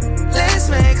it. Let's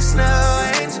make a snow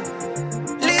angel.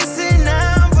 Listen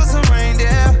now for some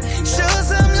reindeer. Show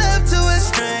some love to a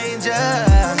stranger.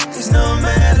 'Cause no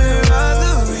matter all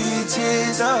the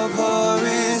riches or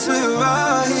poorest, we're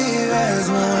all here as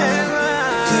one.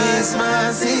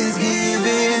 Christmas is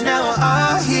giving, now we're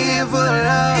all here for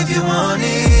love. If you want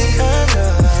it.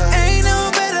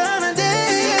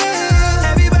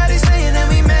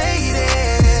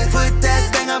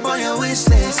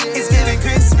 It's giving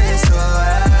Christmas, so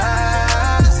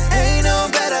ain't no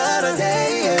better holiday.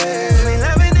 We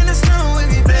loving in the snow, we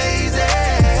be blazing.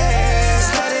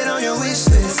 Start it on your wish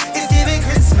list. It's giving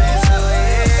Christmas, so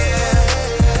yeah.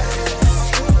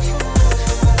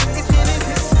 It's giving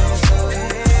Christmas, so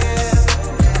yeah.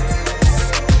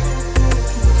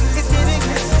 It's giving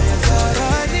Christmas, Lord,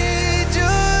 I need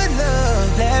your love.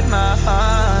 Let my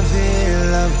heart feel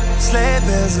love. Sleigh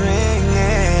bells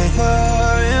ringing for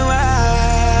a while.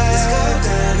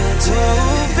 Oh,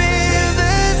 feel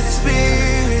the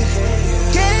spirit.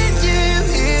 Can you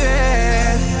hear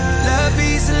it? Love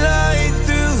beats light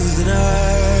through the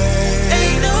night.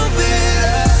 Ain't no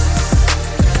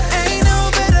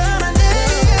better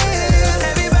holiday.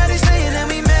 Everybody's saying that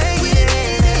we made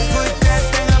it. Put that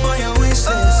thing up on your wish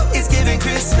list. It's giving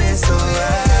Christmas, so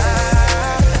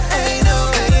ain't no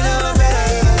better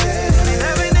holiday.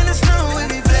 Loving in the snow, we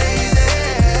be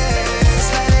blazing.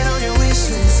 Slide it on your wish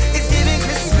list. It's giving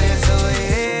Christmas.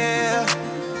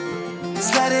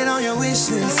 Slide it on your wish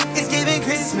list. It's giving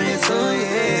Christmas, oh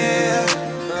yeah.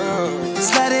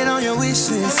 Slide it on your wish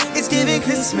list. It's giving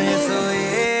Christmas, oh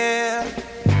yeah.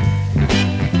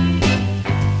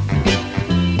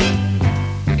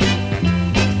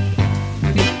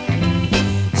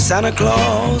 Santa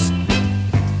Claus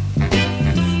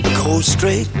goes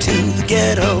straight to the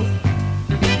ghetto.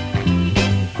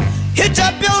 Hitch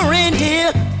up your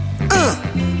reindeer,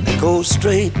 go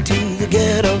straight to the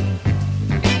ghetto.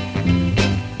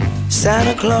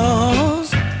 Santa Claus,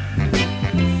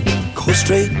 go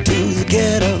straight to the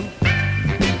ghetto.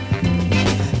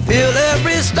 Fill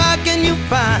every stocking you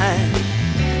find.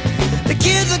 The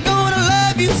kids are gonna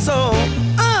love you so.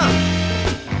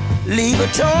 Leave a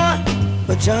toy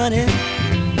for Johnny.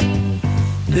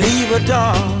 Leave a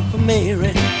doll for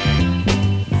Mary.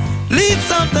 Leave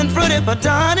something pretty for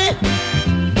Donnie.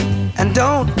 And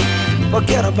don't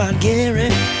forget about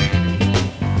Gary.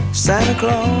 Santa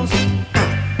Claus,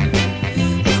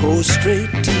 go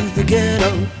straight to the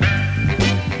ghetto.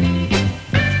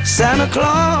 Santa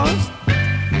Claus,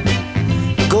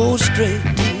 go straight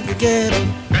to the ghetto.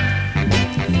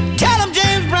 Tell him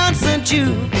James Brown sent you.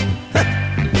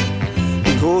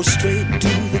 Go straight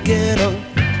to the ghetto.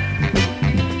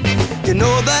 You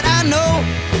know that I know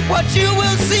what you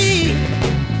will see,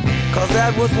 'cause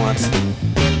that was once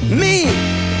me.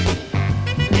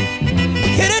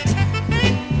 Hit it,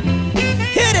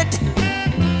 hit it.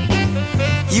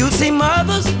 You'll see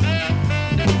mothers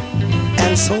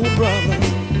and soul brothers.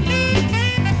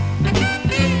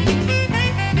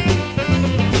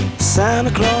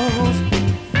 Santa Claus,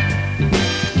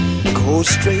 go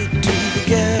straight to the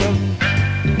ghetto.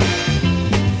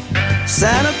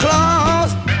 Santa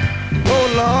Claus, oh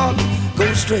Lord, go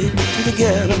straight to the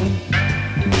ghetto.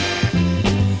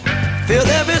 Fill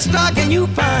every stocking you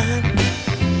find.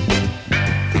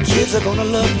 The kids are gonna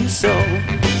love you so.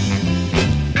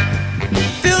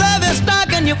 Fill every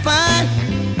stocking you find.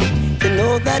 You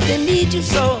know that they need you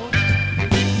so.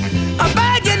 I'm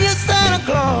begging you, Santa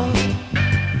Claus,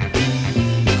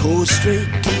 go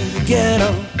straight to the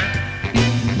ghetto.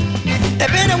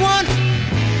 If anyone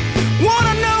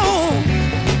wanna know,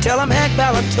 tell them Hank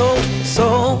Ballard told me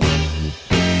so.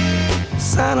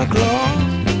 Santa Claus,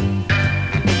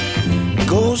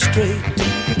 go straight to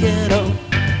the ghetto.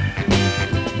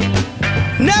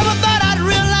 Never thought I'd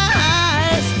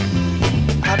realize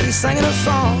I'd be singing a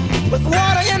song with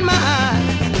water in my eyes.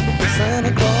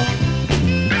 Santa Claus,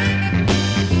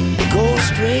 go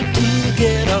straight to the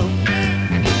ghetto.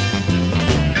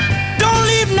 Don't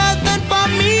leave nothing for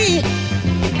me.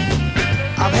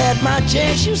 I've had my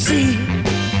chance, you see.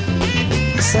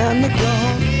 Santa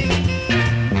Claus,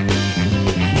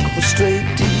 go straight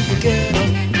to the ghetto.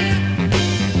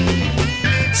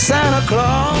 Santa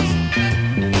Claus,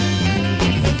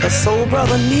 the soul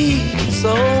brother needs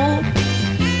so.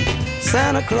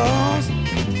 Santa Claus,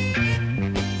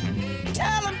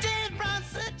 tell him James Brown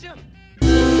sent you.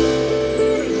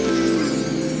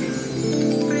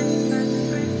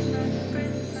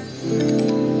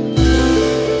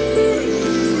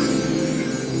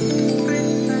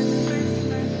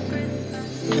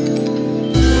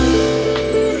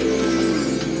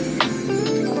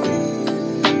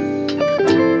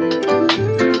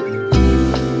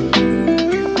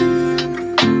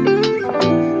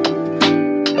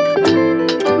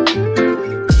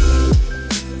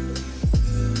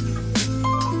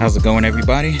 How's it going,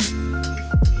 everybody?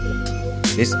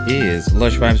 This is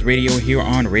Lush Vibes Radio here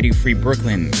on Radio Free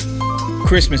Brooklyn.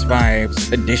 Christmas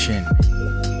Vibes edition.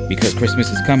 Because Christmas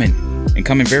is coming, and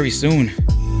coming very soon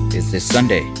is this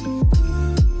Sunday.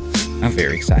 I'm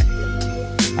very excited.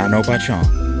 I don't know about y'all.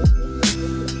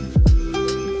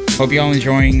 Hope y'all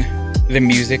enjoying the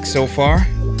music so far.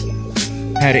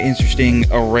 Had an interesting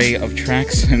array of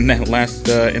tracks in that last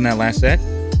set.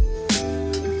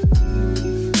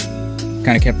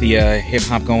 Kind of kept the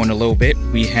hip-hop going a little bit.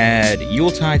 We had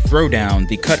Yuletide Throwdown,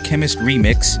 the Cut Chemist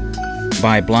remix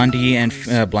by Blondie and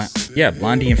Fab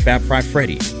Five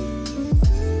Freddy.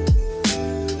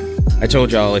 I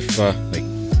told y'all if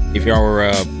y'all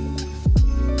were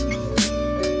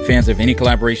fans of any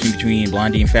collaboration between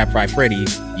Blondie and Fab Five Freddy,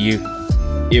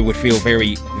 it would feel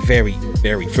very, very,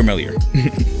 very familiar.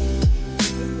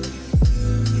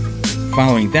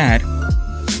 Following that,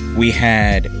 we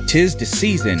had 'Tis the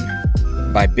Season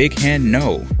by Big Hand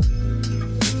No.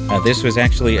 This was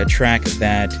actually a track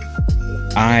that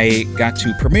I got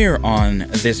to premiere on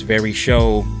this very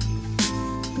show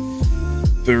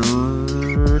three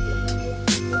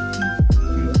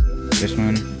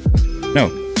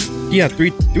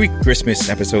Christmas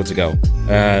episodes ago.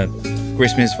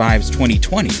 Christmas Vibes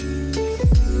 2020.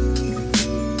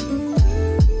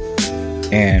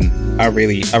 And I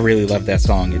really love that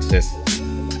song. It's just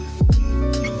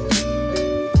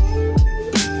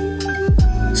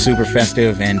super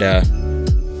festive and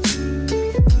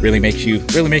really makes you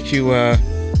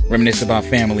reminisce about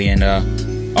family and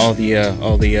all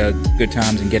the good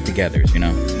times and get-togethers, you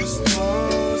know.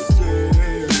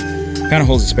 Kind of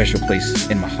holds a special place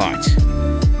in my heart.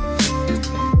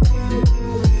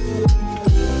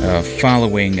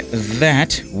 Following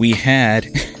that, we had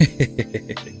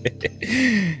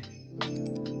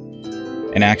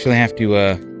and I actually have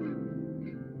to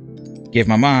give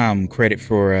my mom credit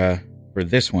for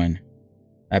this one.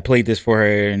 I played this for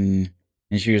her and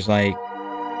she was like,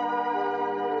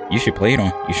 you should play it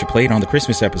on the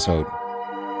Christmas episode.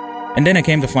 And then I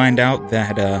came to find out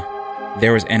that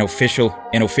there was an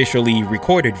officially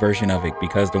recorded version of it,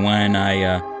 because the one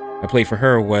I played for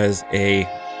her was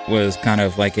kind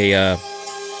of like a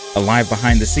live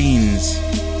behind the scenes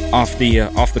off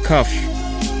the cuff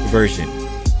version.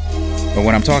 But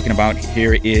what I'm talking about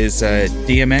here is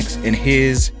DMX and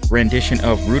his rendition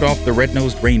of Rudolph the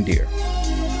Red-Nosed Reindeer.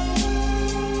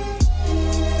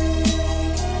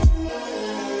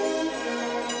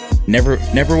 Never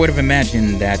would have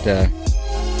imagined that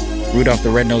Rudolph the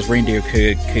Red-Nosed Reindeer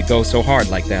could go so hard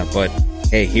like that, but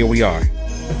hey, here we are.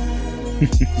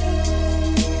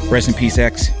 Rest in peace,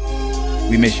 X.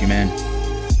 We miss you, man.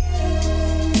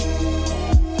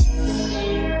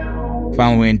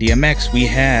 Following DMX, we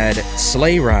had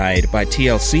Sleigh Ride by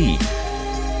TLC.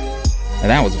 Now,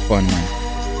 that was a fun one.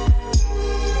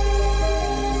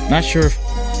 Not sure if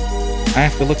I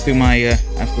have to look through my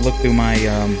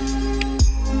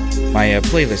my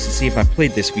playlist to see if I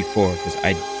played this before, because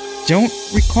I don't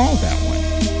recall that one.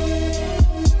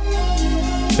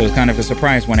 So it was kind of a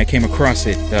surprise when I came across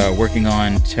it working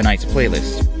on tonight's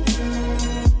playlist.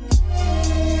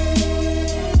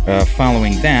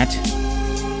 Following that,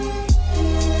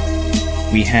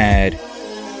 we had,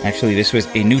 actually this was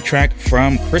a new track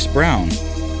from Chris Brown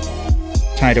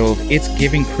titled It's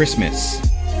Giving Christmas.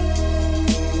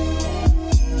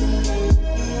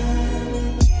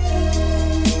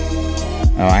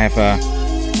 I have a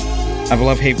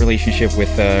love-hate relationship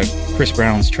with Chris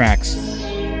Brown's tracks.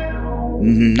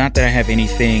 Not that I have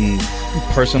anything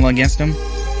personal against him.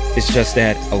 It's just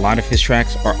that a lot of his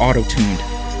tracks are auto-tuned,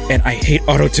 and I hate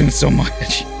auto-tune so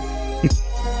much.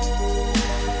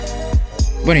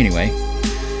 But anyway,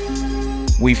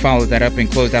 we followed that up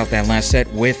and closed out that last set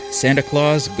with Santa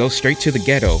Claus Goes Straight to the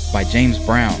Ghetto by James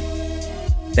Brown.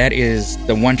 That is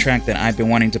the one track that I've been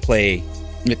wanting to play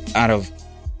out of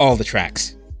all the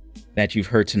tracks that you've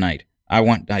heard tonight.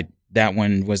 That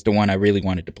one was the one I really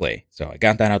wanted to play. So I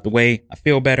got that out the way. I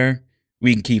feel better.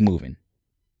 We can keep moving.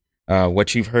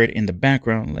 What you've heard in the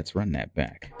background, let's run that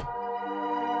back.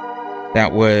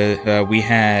 That was, we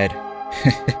had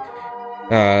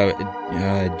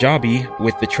Jobby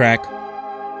with the track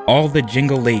All the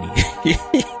Jingle Ladies.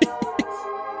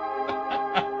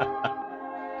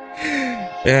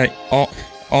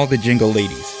 All the Jingle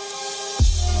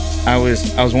Ladies. I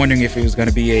was wondering if it was going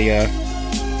to be a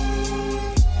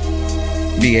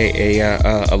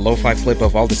lo-fi flip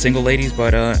of All the Single Ladies,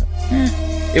 but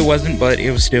it wasn't. But it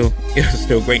was still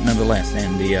great nonetheless.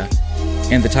 And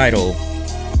the title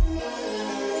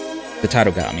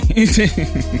got me.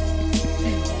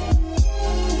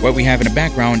 What we have in the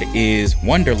background is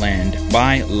Wonderland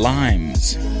by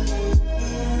Limes.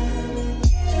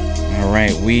 All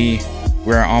right,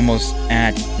 we're almost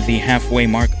at the halfway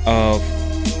mark of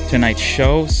tonight's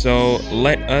show, so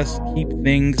let us keep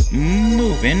things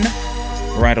moving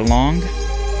right along.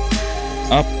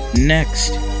 Up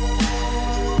next,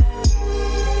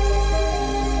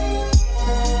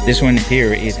 this one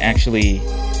here is actually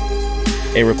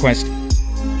a request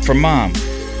from Mom.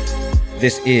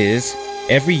 This is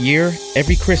Every Year,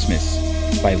 Every Christmas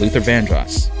by Luther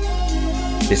Vandross.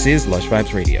 This is Lush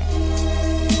Vibes Radio.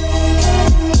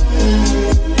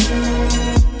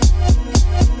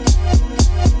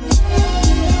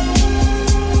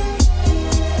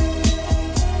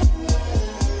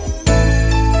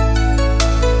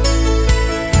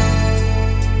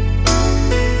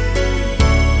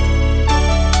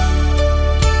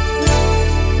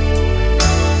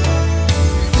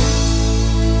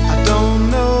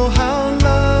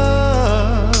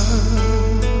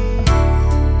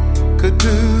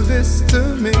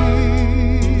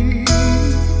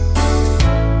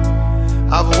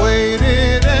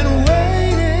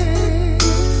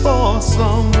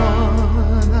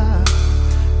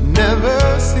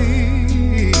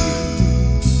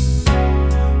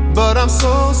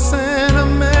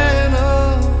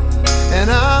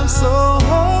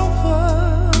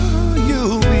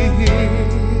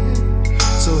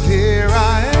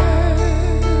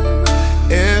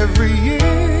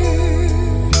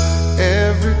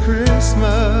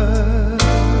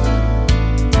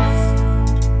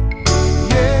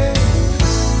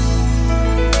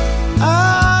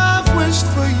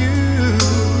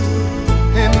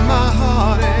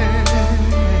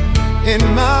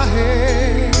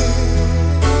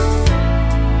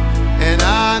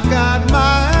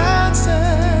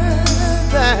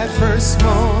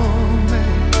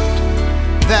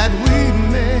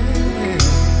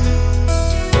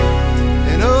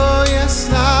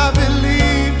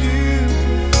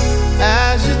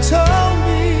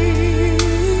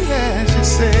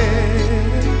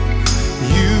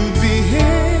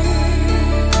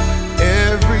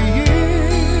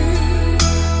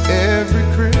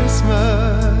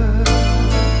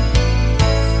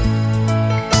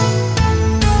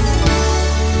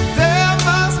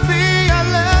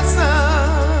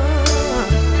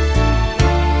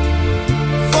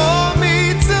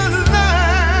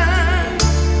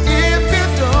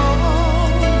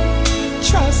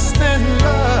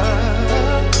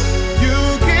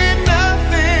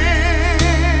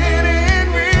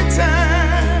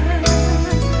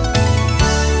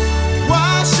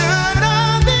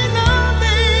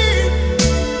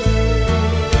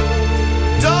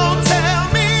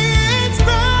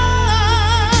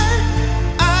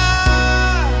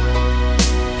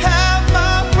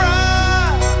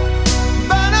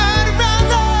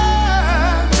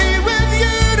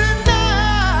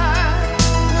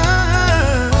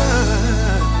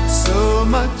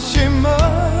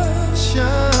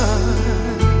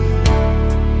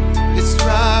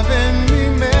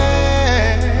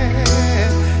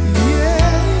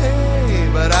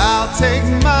 Take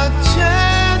my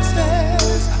chance.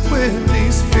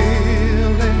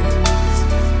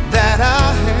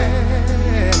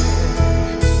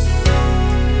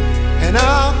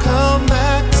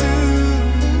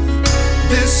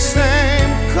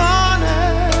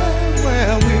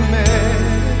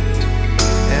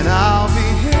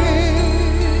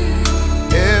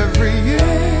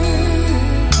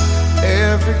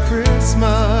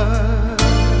 Christmas.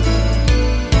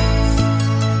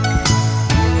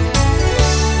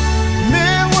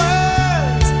 Mere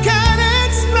words can't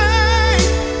explain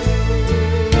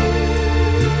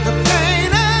the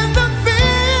pain and the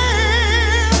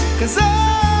fear. 'Cause I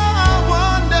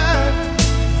wonder,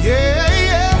 yeah,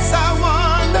 yes, I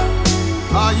wonder,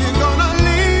 are you gonna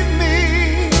leave me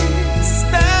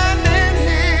standing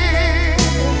here?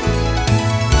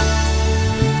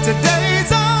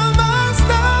 Today's almost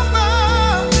over,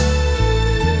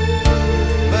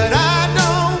 but I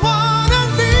don't wanna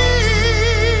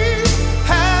leave.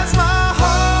 Has my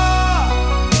heart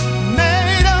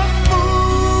made a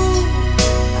fool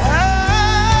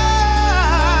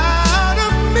out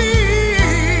of me?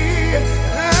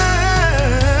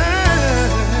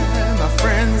 My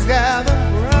friends gather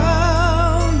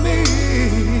round me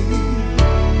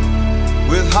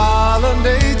with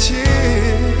holiday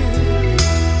cheer.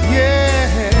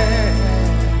 Yeah,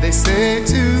 they say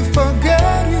to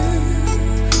forget you,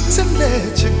 to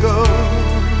let you go,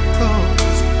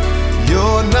 'cause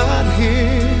you're not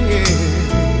here.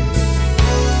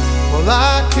 Well,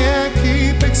 I can't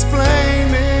keep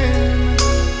explaining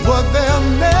what they'll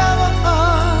never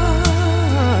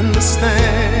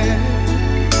understand,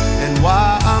 and why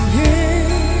I'm here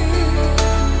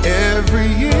every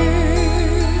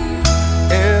year,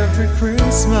 every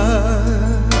Christmas.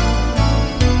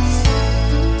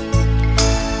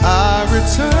 I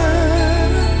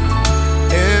return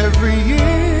every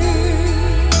year,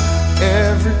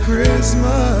 every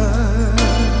Christmas.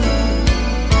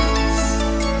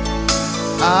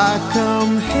 I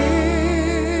come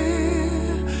here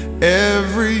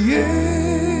every year,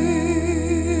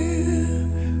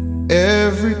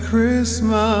 every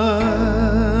Christmas.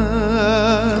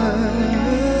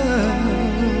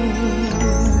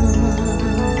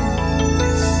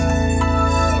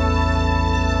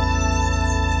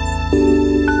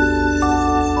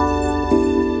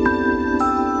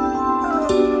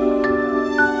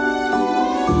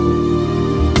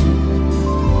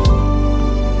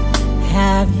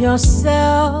 Have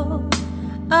yourself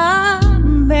a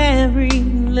merry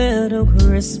little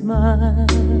Christmas.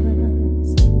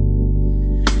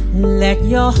 Let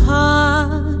your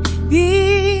heart be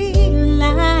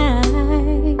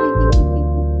light.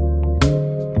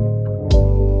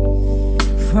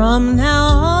 From now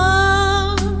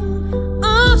on,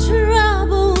 all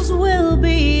troubles will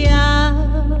be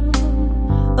out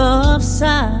of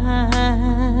sight.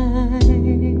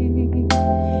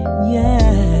 Yeah.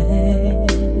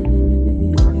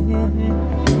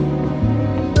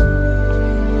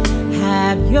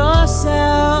 Have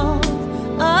yourself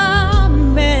a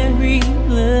merry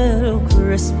little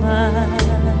Christmas.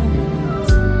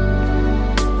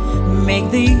 Make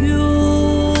the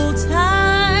Yuletide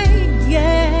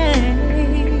gay.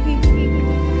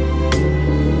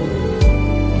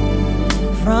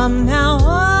 From now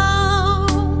on,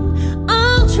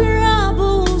 all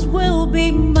troubles will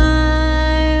be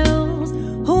miles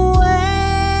away.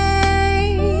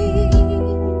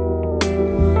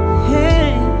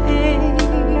 Hey,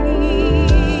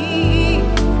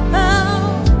 oh,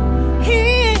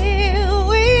 here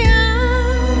we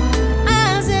are,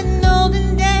 as in olden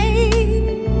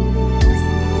days,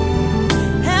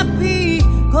 happy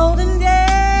golden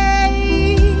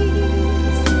days.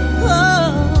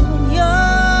 Oh, your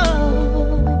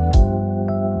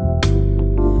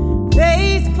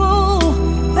faithful,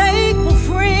 faithful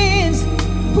friends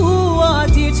who are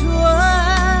dear to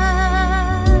us,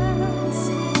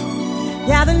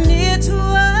 gather near to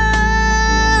us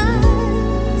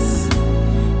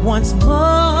once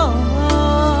more.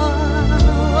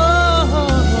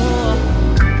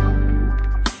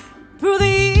 Through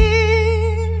the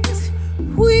years,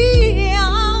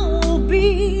 we'll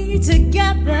be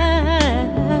together.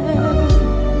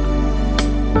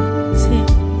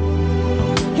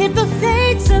 If the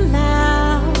fates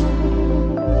allow,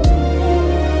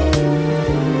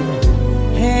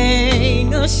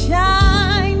 hang a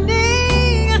shining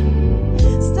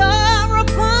star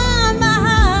upon the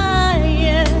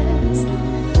highest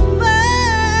bough.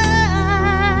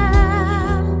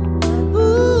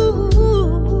 Ooh.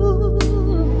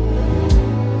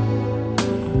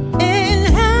 And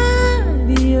have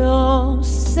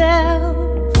yourself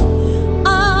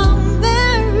a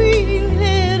merry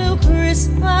little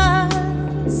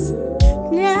Christmas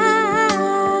now.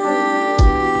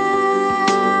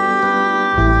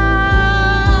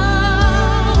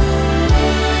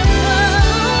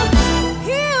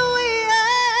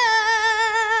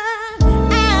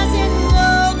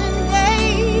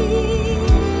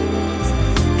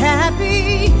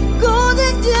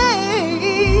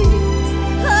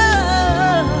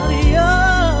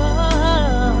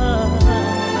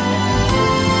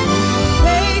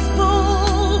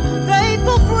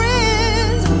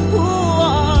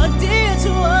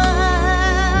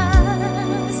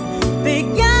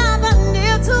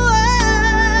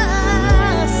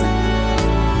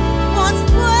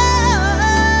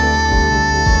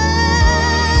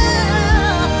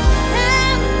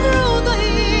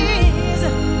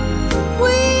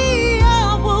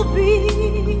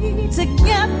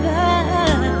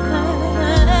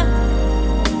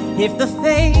 If the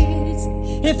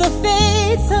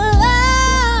fates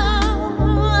allow,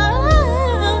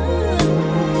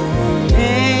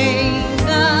 hang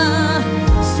a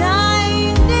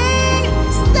shining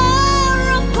star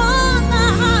upon the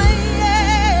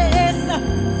highest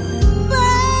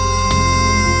bough,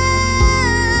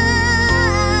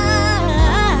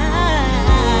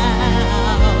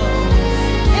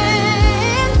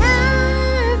 and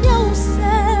have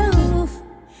yourself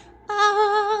a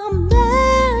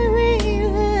merry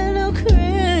little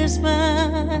Christmas.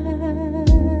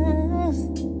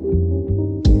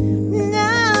 Now,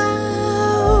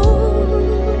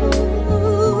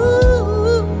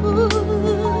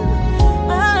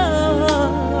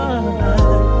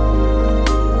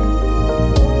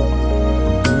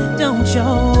 don't you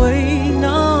wait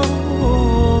no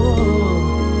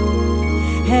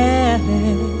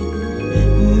heaven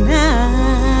now.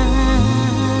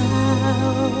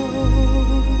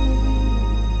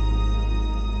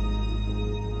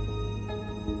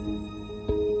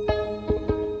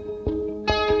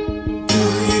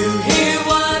 Hear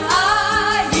what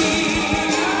I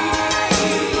hear.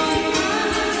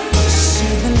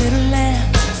 Say the little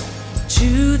lamb to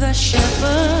the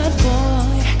shepherd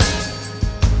boy.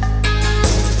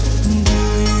 Do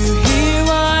you hear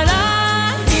what I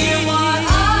hear?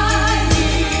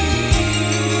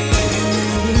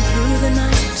 Moving through the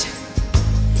night,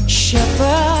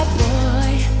 shepherd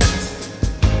boy.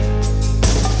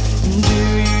 Do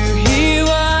you hear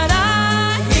what I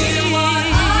hear?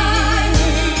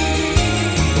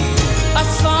 A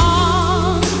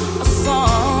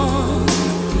song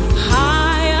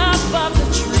high above the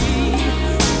tree,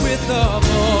 with a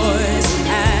voice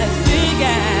as big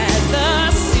as the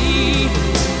sea.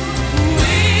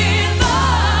 With a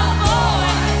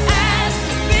voice as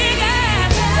big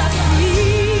as the sea.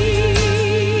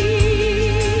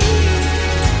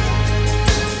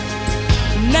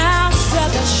 Now said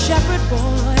the shepherd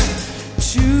boy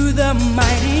to the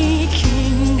mighty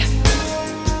king,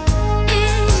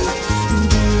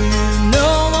 do you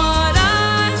know what I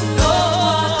know?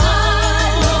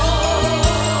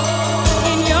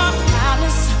 In your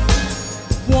palace,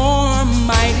 warm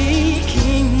mighty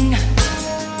king,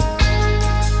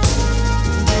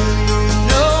 do you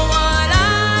know what I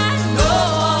know?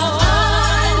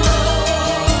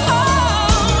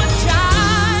 Oh, a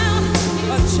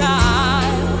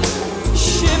child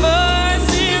shivers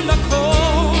in the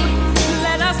cold.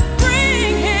 Let us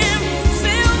bring him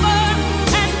silver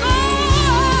and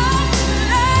gold.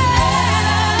 Let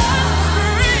us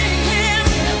bring him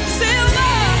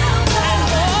silver and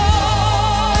gold.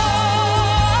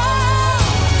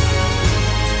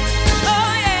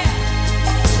 Oh yeah.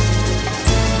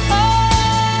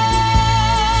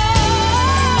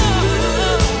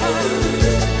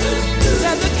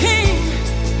 Said the king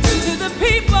to the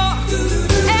people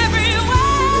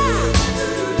everywhere.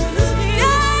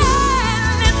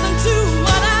 Yeah, listen to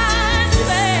what I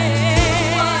say.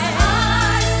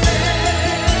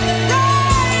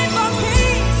 Pray for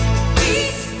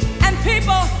peace and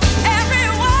people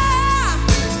everywhere.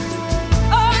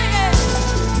 Oh yeah,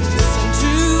 listen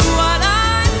to what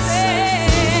I say.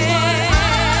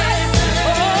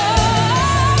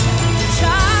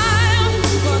 Child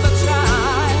for the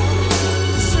child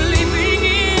sleeping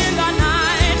in the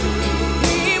night,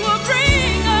 he will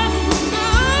bring us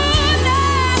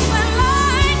goodness and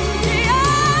light.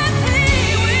 Yes,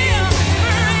 he will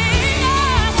bring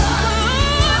us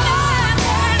goodness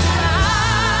and light.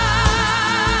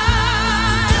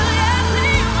 Yes,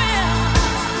 he will.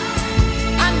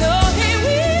 I know he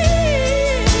will.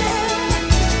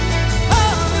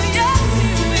 Oh, yes,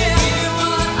 he will.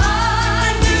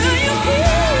 Do you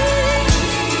hear?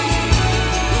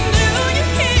 Do you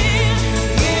hear?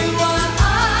 Hear what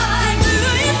I do.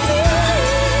 You hear?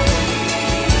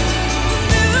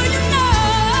 Do you know?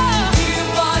 Hear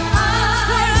what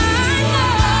I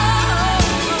know.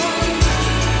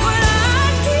 What I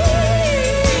hear.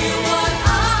 What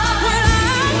I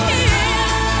hear.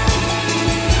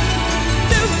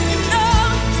 Do you know?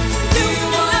 Do you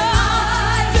know?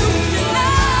 Do you know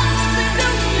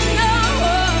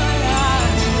what I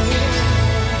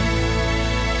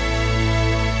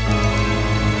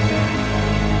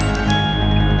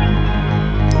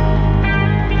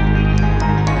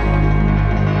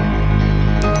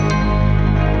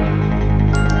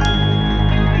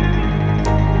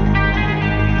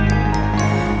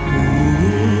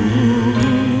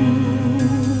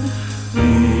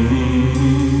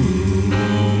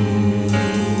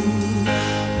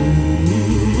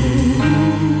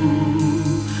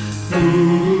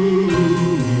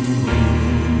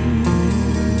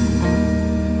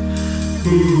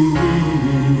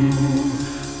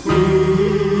Ooh.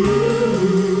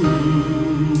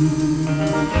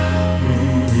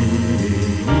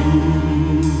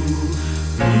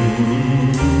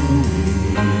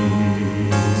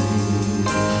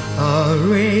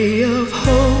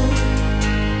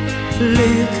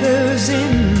 flickers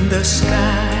in the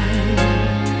sky.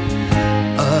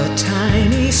 A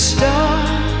tiny star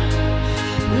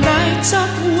lights up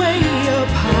way up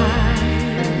high.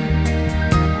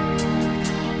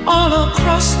 All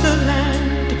across the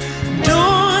land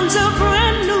dawns a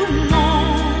brand new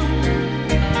morn.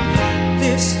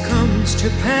 This comes to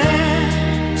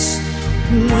pass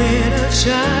when a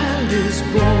child is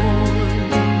born.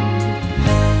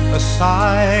 A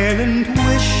silent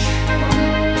wish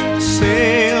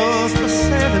sails the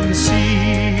seven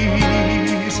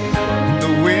seas.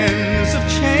 The winds of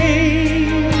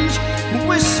change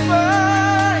whisper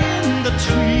in the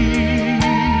trees.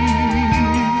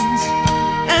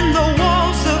 And the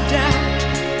walls of doubt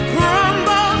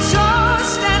crumble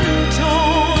tossed and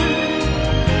torn.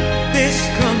 This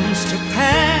comes to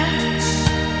pass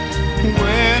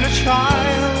when a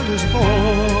child is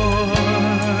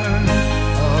born.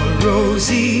 A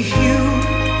rosy hue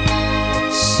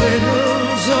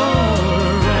settles all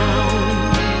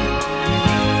around.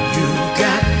 You've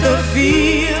got the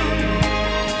feel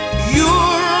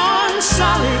you're on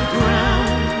solid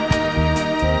ground.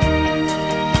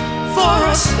 For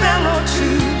a spell or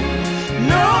two,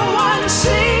 no one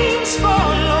seems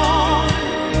forlorn.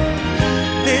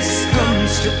 This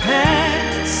comes to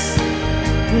pass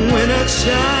when a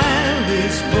child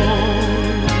is born.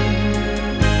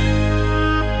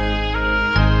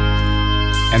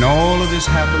 And all of this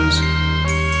happens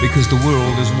because the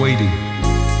world is waiting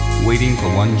for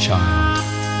one child.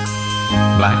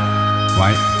 Black,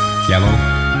 white, yellow,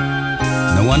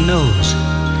 no one knows.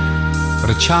 But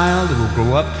a child that will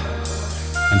grow up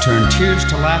and turn tears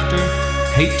to laughter,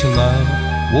 hate to love,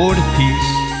 war to peace,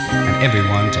 and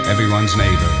everyone to everyone's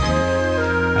neighbor.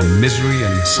 And misery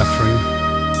and suffering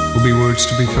will be words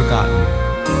to be forgotten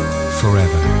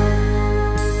forever.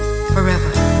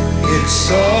 Forever.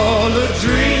 It's all a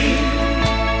dream,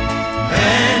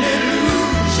 an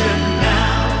illusion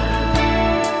now.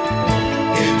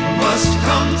 It must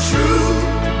come true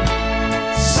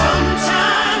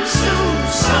sometime soon,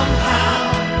 somehow.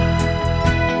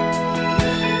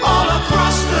 All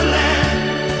across the land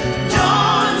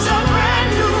dawns a brand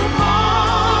new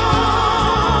morn.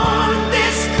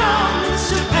 This comes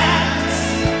to pass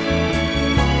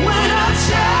when a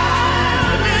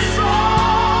child is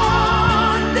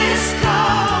born. This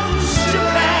comes to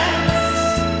pass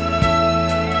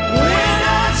when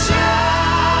a child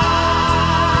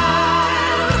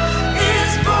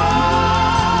is born.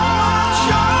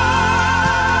 Child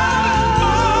is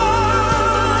born.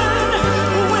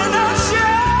 When a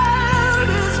child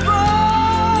is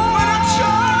born. When a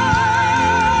child.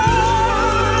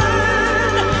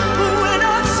 When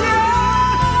a child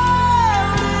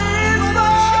is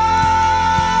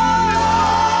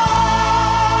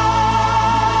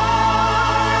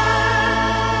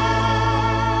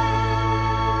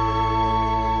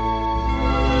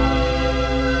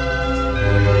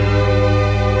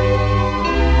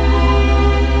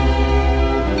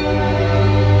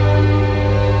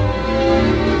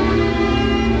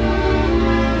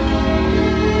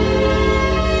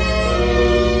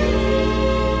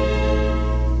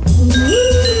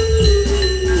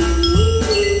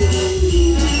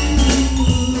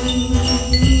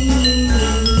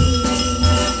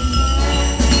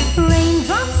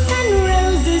raindrops and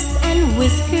roses and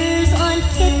whiskers on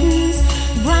kittens,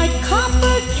 bright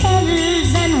copper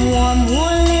kettles and warm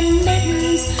woolen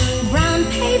mittens, brown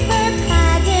paper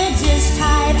packages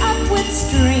tied up with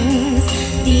strings.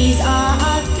 These are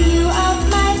a few of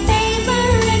my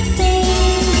favorite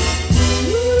things.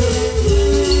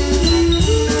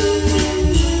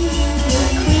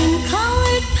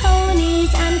 Cream-colored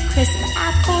ponies and crisp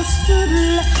apple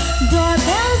strudel,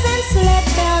 doorbells and sled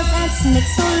bells and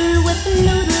schnitzel with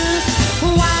noodles,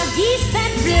 wild geese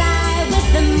that fly with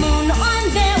the moon on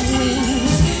their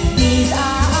wings. These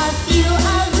are a few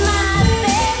of my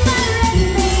favorite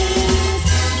things.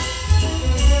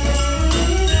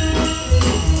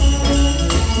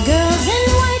 Girls in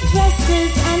white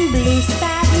dresses and blue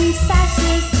satin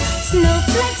sashes,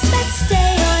 snowflakes that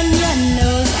stay on your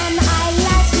nose and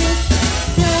eyelashes,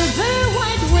 silver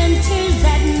white winters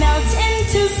that melt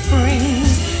into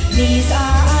springs. These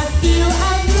are a few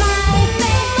of my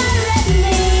favorite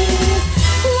things.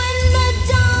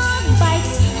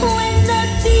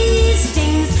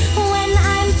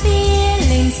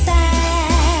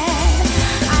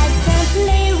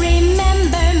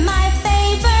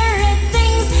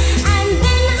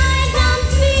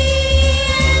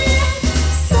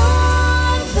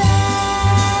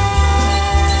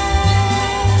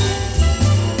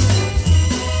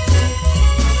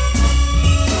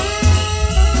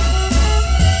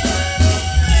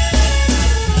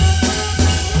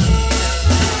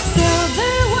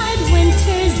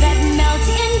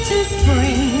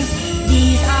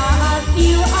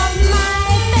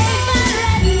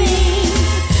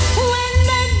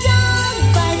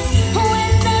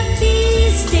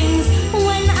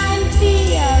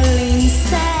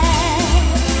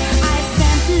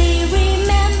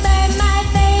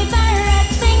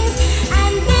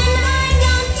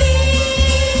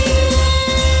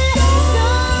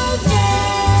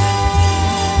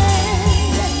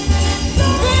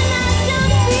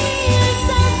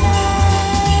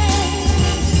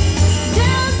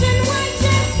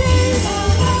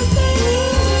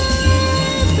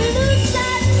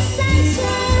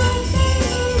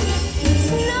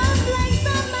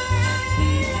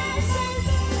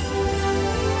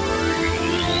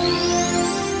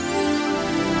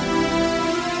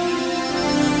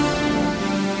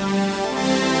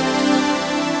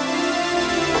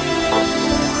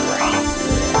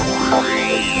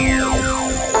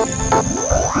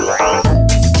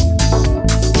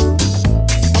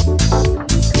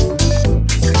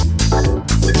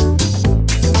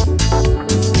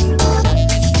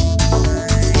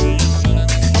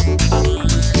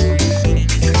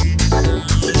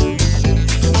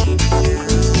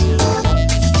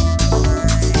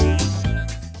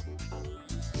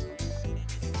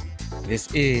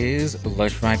 is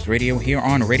Lush Vibes Radio here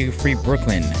on Radio Free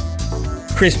Brooklyn.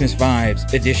 Christmas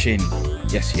Vibes Edition.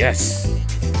 Yes, yes.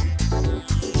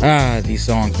 These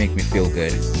songs make me feel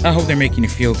good. I hope they're making you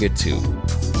feel good too.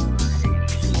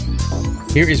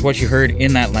 Here is what you heard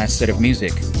in that last set of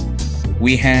music.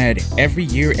 We had Every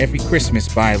Year, Every Christmas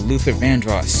by Luther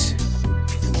Vandross.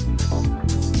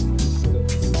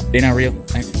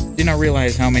 Did not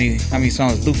realize how many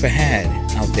songs Luther had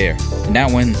out there. And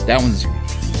that one's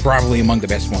probably among the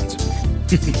best ones.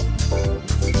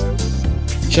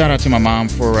 Shout out to my mom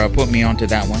for putting me onto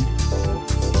that one.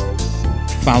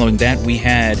 Following that, we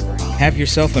had Have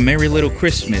Yourself a Merry Little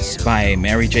Christmas by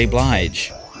Mary J.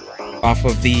 Blige, off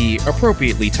of the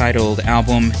appropriately titled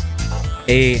album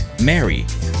A Merry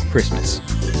Christmas.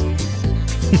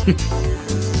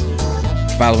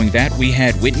 Following that, we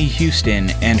had Whitney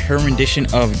Houston and her rendition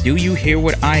of Do You Hear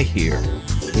What I Hear,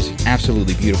 which is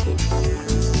absolutely beautiful.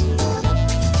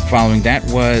 Following that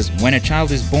was When a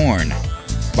Child is Born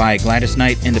by Gladys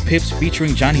Knight and the Pips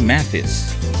featuring Johnny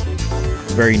Mathis.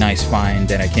 Very nice find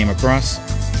that I came across.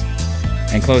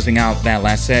 And closing out that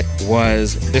last set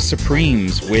was The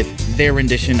Supremes with their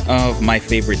rendition of My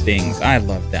Favorite Things. I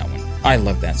love that one. I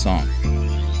love that song.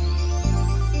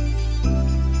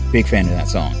 Big fan of that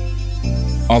song.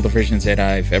 All the versions that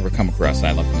I've ever come across,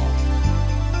 I love them all.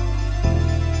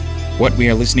 What we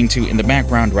are listening to in the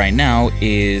background right now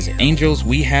is Angels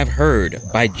We Have Heard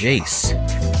by Jace.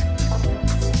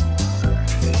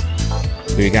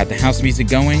 So we got the house music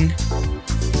going,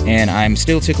 and I'm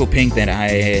still tickled pink that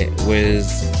I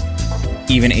was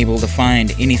even able to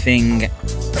find anything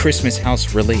Christmas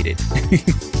house related.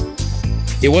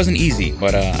 It wasn't easy,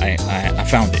 but I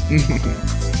found it.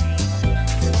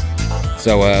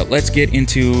 So let's get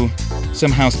into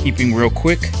some housekeeping real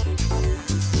quick.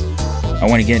 I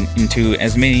want to get into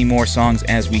as many more songs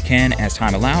as we can as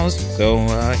time allows. So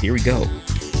here we go.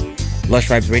 Lush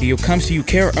Vibes Radio comes to you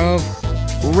care of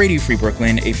Radio Free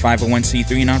Brooklyn, a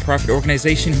 501c3 nonprofit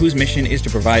organization whose mission is to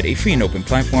provide a free and open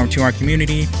platform to our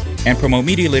community and promote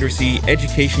media literacy,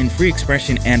 education, free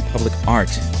expression, and public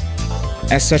art.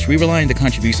 As such, we rely on the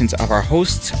contributions of our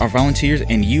hosts, our volunteers,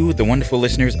 and you, the wonderful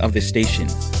listeners of this station.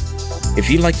 If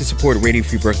you'd like to support Radio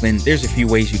Free Brooklyn, there's a few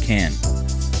ways you can.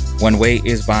 One way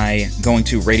is by going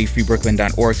to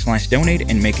radiofreebrooklyn.org/donate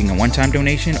and making a one-time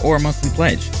donation or a monthly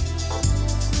pledge.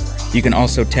 You can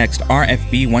also text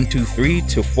RFB123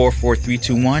 to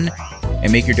 44321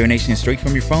 and make your donation straight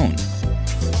from your phone.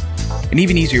 An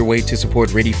even easier way to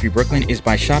support Radio Free Brooklyn is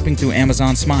by shopping through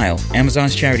Amazon Smile,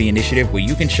 Amazon's charity initiative where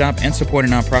you can shop and support a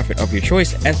nonprofit of your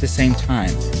choice at the same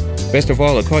time. Best of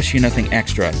all, it costs you nothing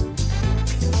extra.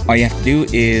 All you have to do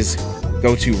is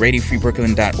go to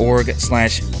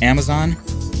radiofreebrooklyn.org/Amazon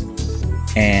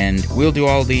and we'll do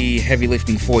all the heavy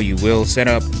lifting for you. We'll set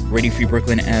up Radio Free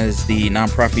Brooklyn as the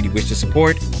nonprofit you wish to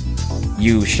support.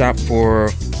 You shop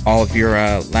for all of your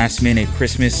last minute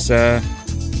Christmas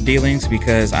dealings,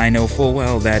 because I know full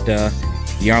well that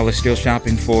y'all are still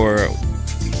shopping for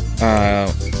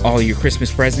all your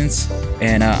Christmas presents,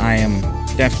 and I am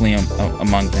definitely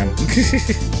among them.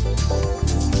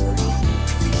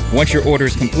 Once your order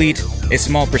is complete, a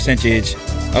small percentage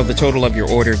of the total of your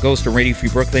order goes to Radio Free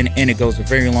Brooklyn, and it goes a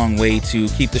very long way to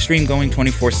keep the stream going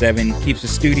 24/7, keeps the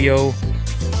studio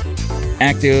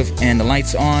active and the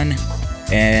lights on,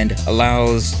 and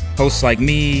allows hosts like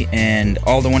me and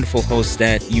all the wonderful hosts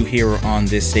that you hear on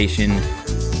this station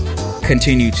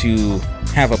continue to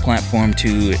have a platform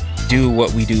to do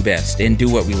what we do best and do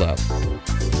what we love.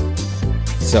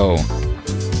 So,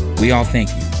 we all thank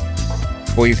you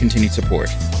for your continued support.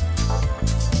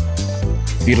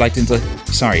 If you'd like to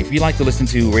listen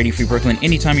to Radio Free Brooklyn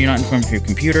anytime you're not in front of your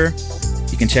computer,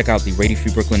 you can check out the Radio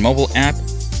Free Brooklyn mobile app,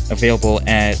 available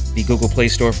at the Google Play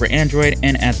Store for Android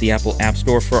and at the Apple App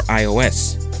Store for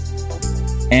iOS.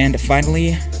 And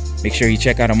finally, make sure you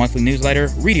check out our monthly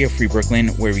newsletter, Radio Free Brooklyn,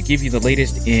 where we give you the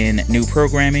latest in new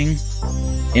programming,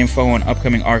 info on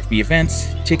upcoming RFB events,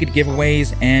 ticket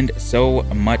giveaways, and so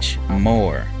much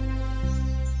more.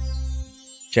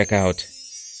 Check out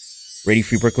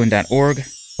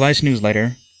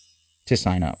radiofreebrooklyn.org/newsletter to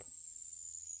sign up.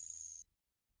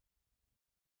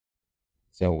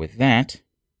 So with that,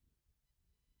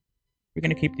 we're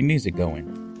going to keep the music going.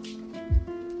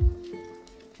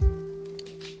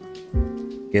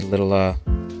 Get a little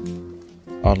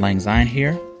Auld Lang Syne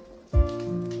here.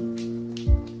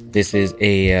 This is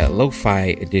a lo-fi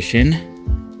edition,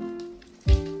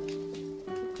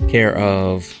 care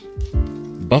of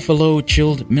Buffalo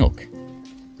Chilled Milk.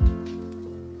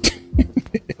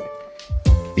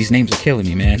 These names are killing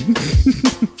me, man.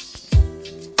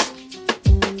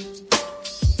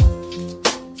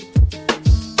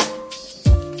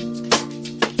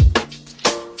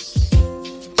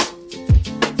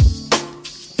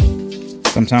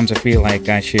 Sometimes I feel like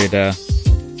I should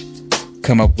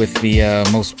come up with the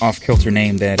most off-kilter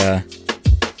name that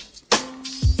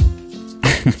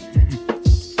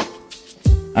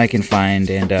I can find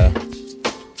and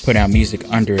put out music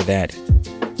under that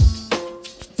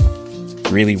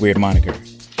really weird moniker.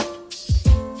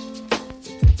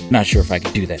 Not sure if I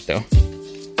could do that though.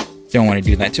 Don't want to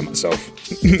do that to myself.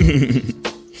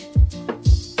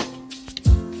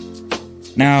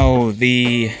 Now,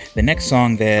 the next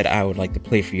song that I would like to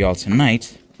play for y'all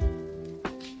tonight,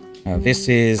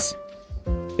 this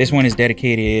one is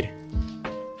dedicated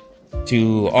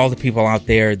to all the people out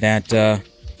there that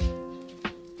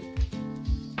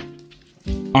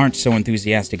aren't so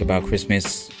enthusiastic about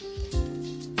Christmas,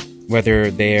 whether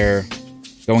they're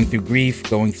going through grief,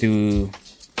 going through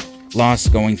loss,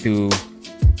 going through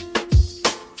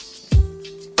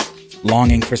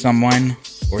longing for someone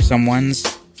or someone's.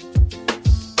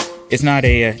 It's not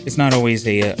always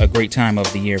a great time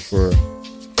of the year for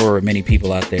many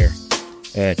people out there.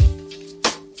 I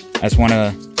just want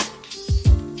to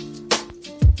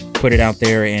put it out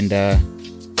there and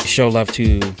show love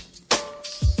to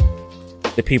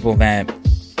the people that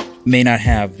may not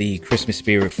have the Christmas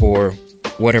spirit for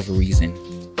whatever reason.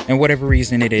 And whatever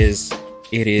reason it is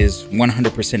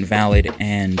 100% valid,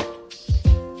 and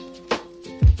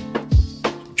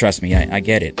trust me, I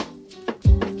get it.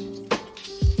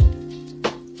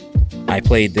 I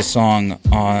played this song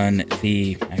on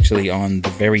the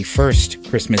very first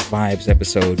Christmas Vibes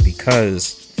episode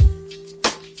because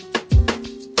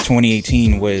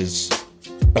 2018 was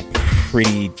a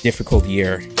pretty difficult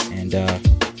year, and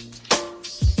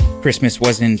Christmas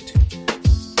wasn't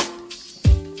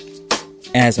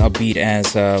as upbeat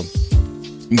as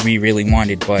we really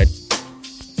wanted, but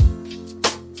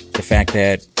the fact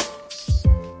that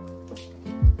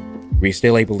we're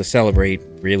still able to celebrate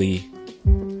really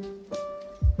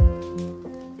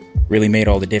made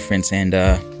all the difference. And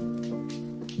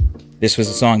this was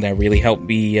a song that really helped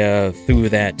me through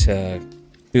that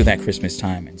Christmas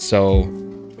time. And so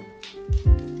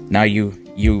now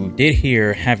you did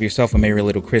hear Have Yourself a Merry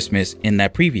Little Christmas in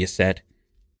that previous set,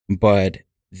 but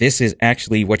this is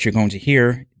actually what you're going to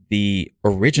hear, the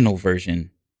original version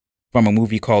from a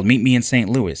movie called Meet Me in St.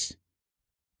 Louis.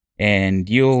 And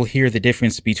you'll hear the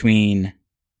difference between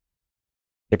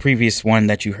the previous one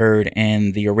that you heard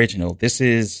and the original. This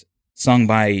is sung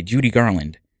by Judy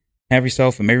Garland. Have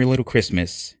Yourself a Merry Little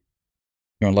Christmas.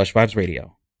 You're on Lush Vibes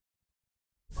Radio.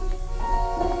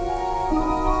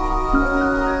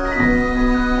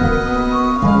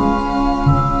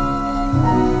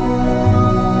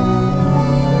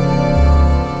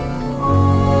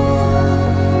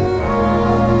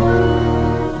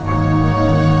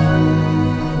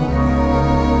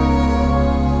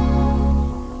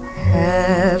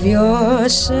 Have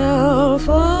yourself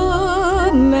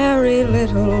a merry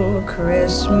little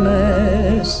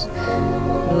Christmas.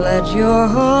 Let your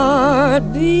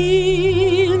heart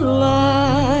be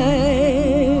light.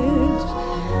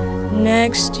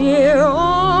 Next year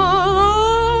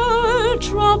all our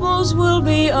troubles will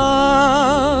be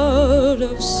out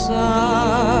of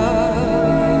sight.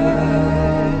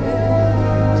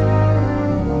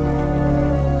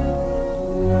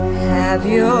 Have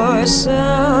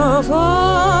yourself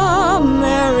a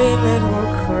merry little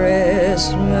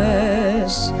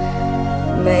Christmas.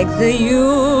 Make the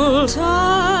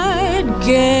Yuletide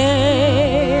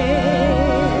gay.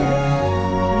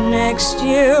 Next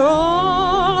year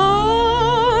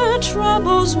all our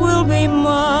troubles will be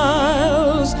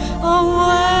miles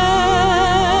away.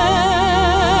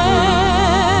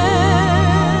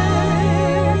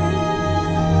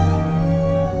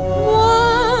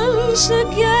 Once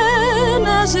again,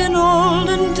 as in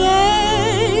olden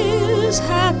days,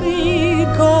 happy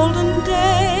golden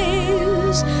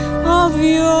days of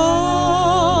yore,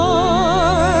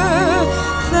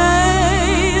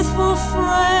 faithful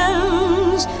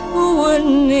friends who were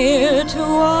near to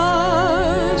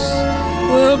us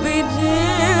will be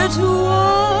dear to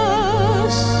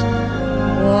us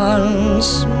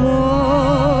once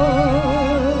more.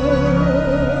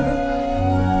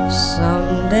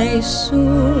 Someday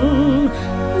soon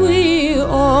we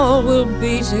all will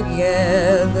be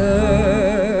together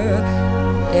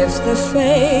if the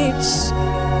fates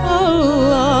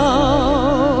allow.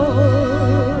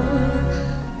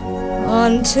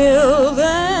 Until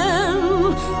then,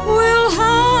 we'll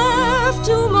have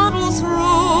to muddle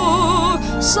through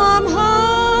somehow.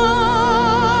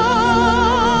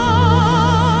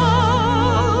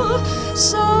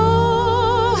 So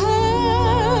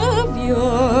have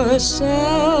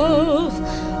yourself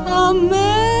a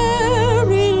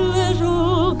merry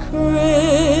little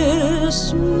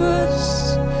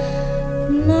Christmas.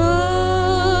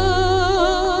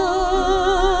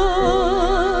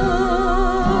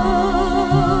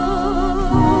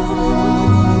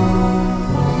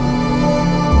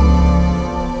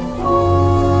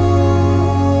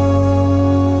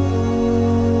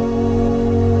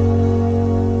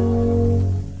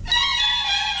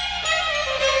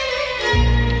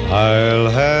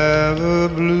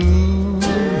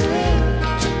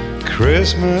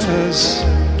 Christmas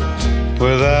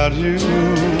without you.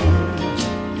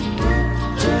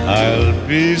 I'll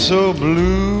be so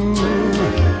blue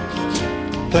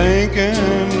thinking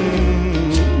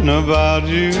about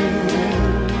you.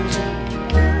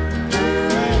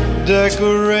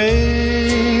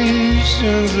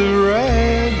 Decorations of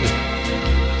red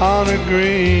on a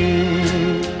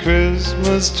green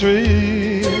Christmas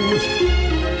tree.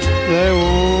 They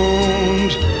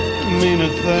won't mean a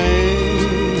thing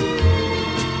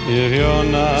if you're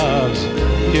not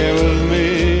here with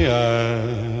me.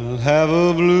 I'll have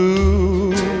a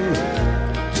blue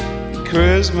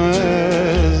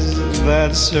Christmas,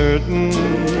 that's certain.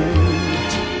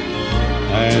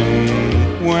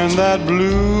 And when that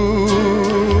blue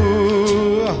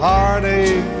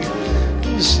heartache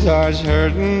starts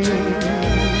hurting,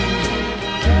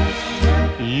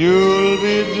 you'll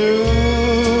be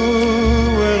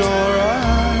doing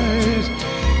alright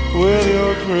with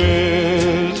your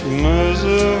Christmas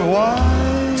of white.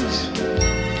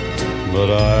 But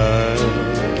I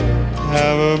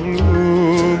have a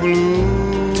blue,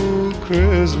 blue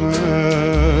Christmas.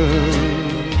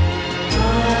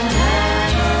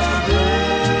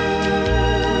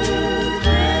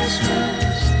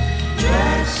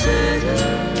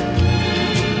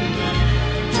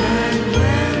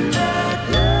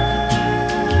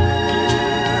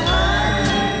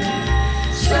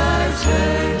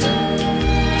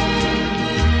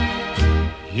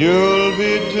 You'll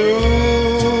be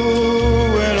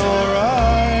doing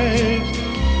alright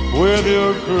with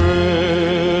your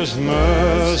Christmas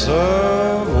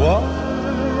of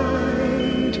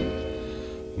white,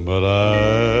 but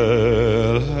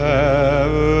I'll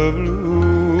have a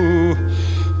blue,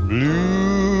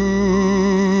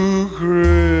 blue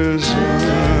Christmas.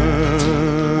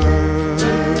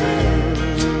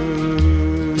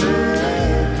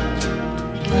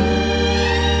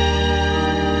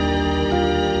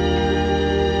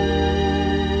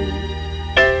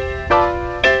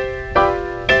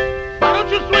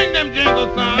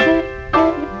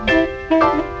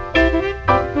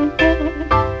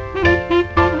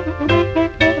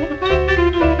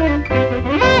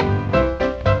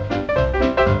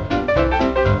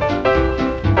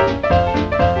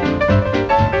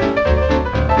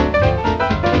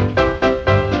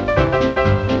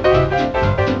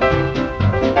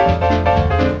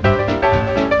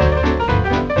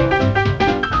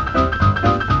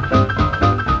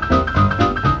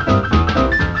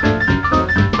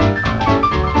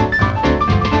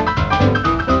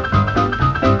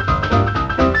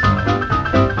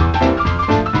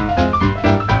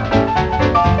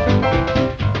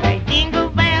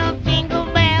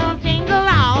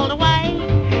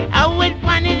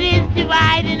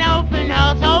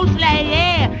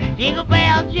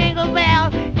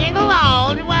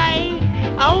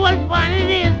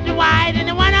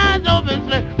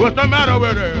 What's the matter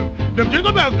with him? Them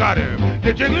jingle bells got him.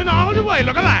 They're jingling all the way.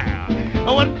 Look at that.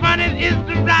 Oh, what fun it is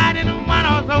to ride in a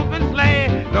one-horse open sleigh.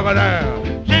 Look at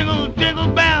that. Jingle, jingle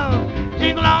bells,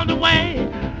 jingle all the way.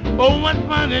 Oh, what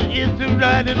fun it is to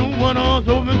ride in a one-horse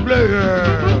open sleigh.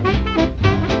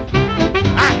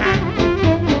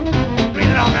 Read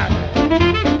it all out.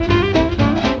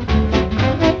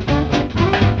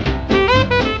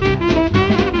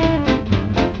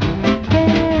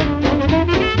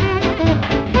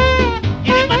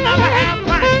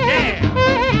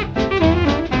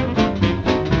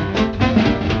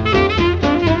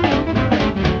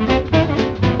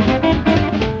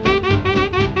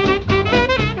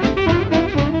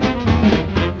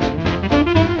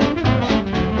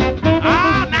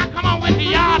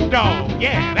 Dog.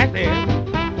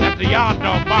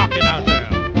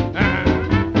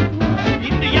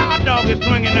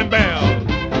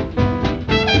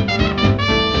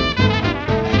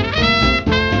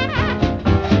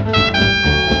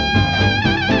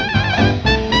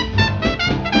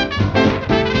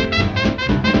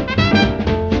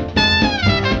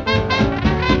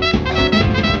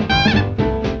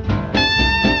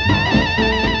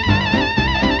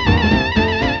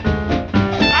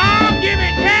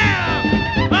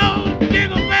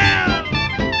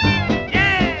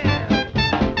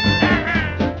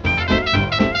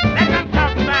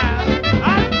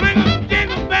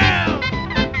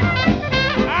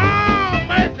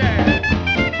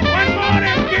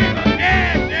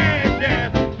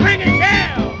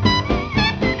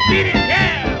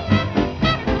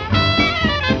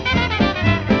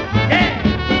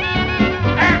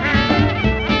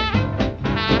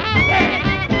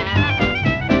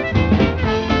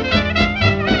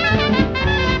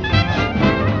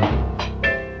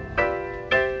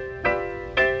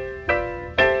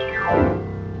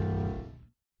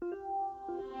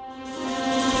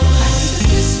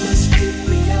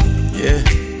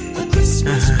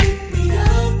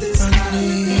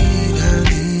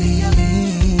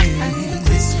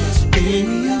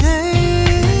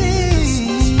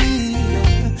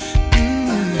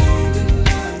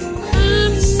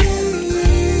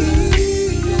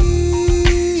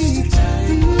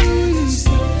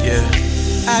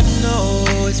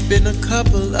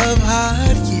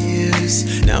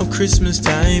 Christmas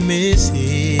time is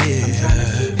here.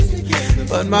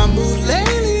 But my mood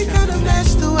lately kinda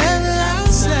matched the weather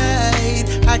outside.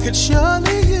 I could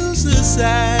surely use a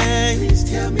sign. Please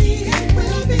tell me it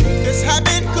will be. 'Cause I've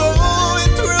been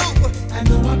going through. I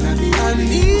know I'm not the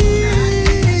only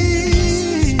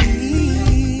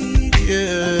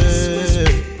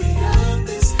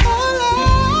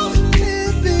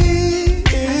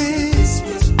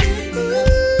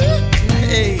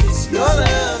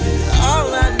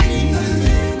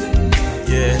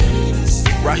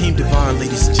Raheem Devon,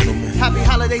 ladies and gentlemen. Happy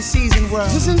holiday season, world.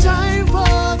 Just in time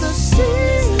for the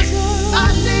season.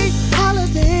 I need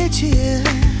holiday cheer.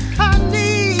 I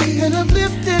need an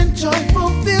uplifting, joyful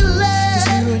feeling. The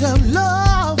spirit of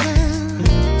love and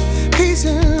peace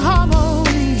and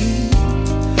harmony.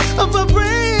 A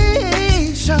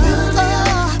vibration.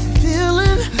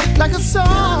 Feeling like a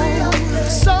song.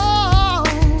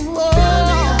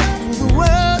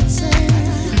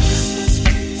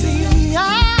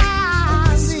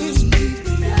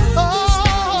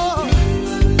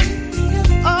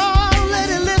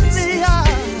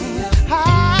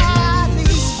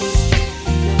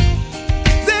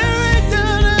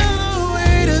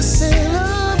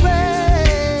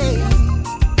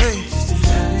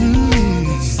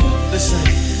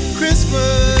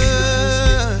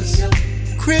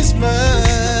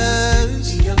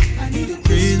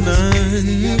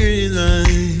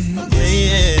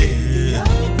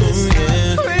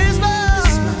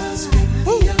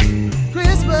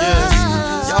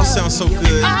 Sounds so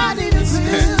good.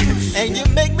 And you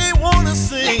make me wanna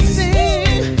sing.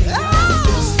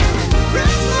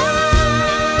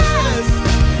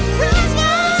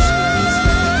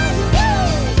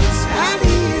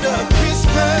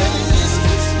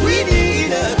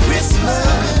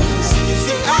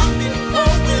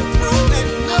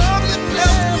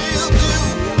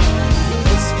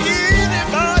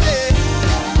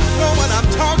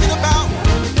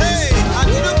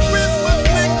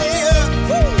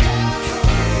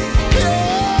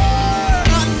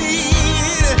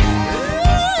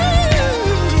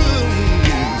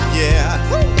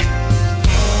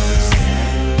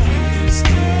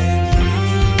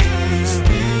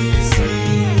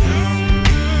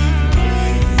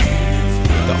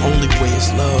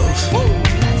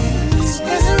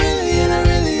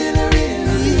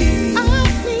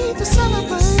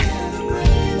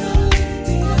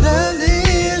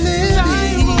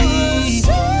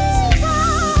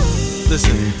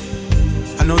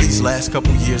 Last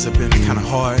couple years have been kind of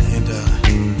hard, and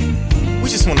we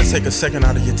just want to take a second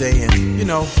out of your day and, you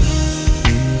know,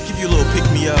 give you a little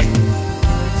pick-me-up.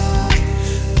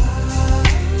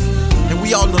 And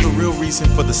we all know the real reason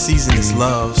for the season is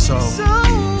love, so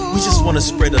we just want to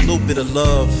spread a little bit of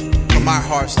love from our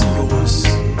hearts to yours.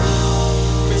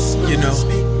 You know,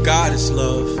 God is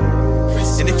love.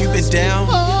 And if you've been down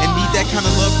and need that kind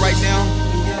of love right now,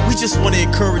 we just want to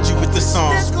encourage you with this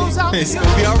song. It's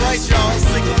gonna be alright, y'all.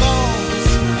 Sing along.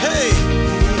 Hey!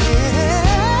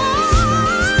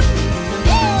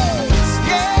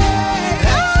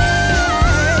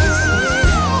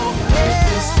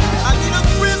 I need a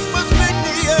Christmas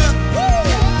pick-me-up.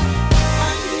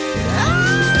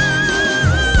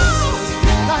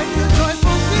 Like a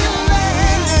joyful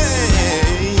feeling.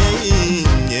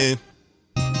 Yeah.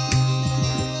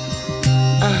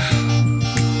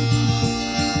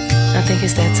 I think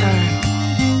it's that time.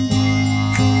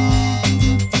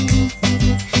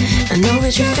 I know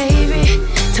it's your favorite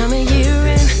time of year,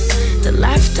 and the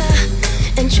laughter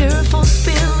and cheerful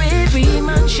spirit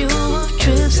reminds you of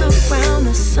trips around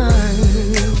the sun.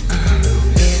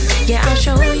 Yeah, I'll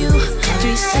show you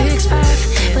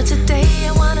 365, but today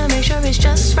I wanna make sure it's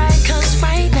just right, 'cause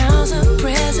right now's a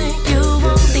present you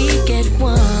only get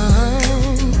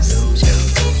once.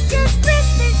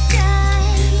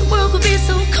 The world could be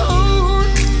so cold,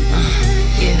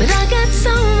 but I got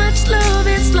so much love,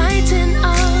 it's lighting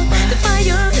up the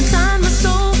fire inside my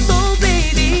soul. So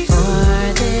baby,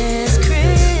 for this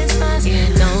Christmas,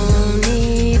 don't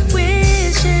need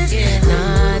wishes,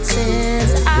 not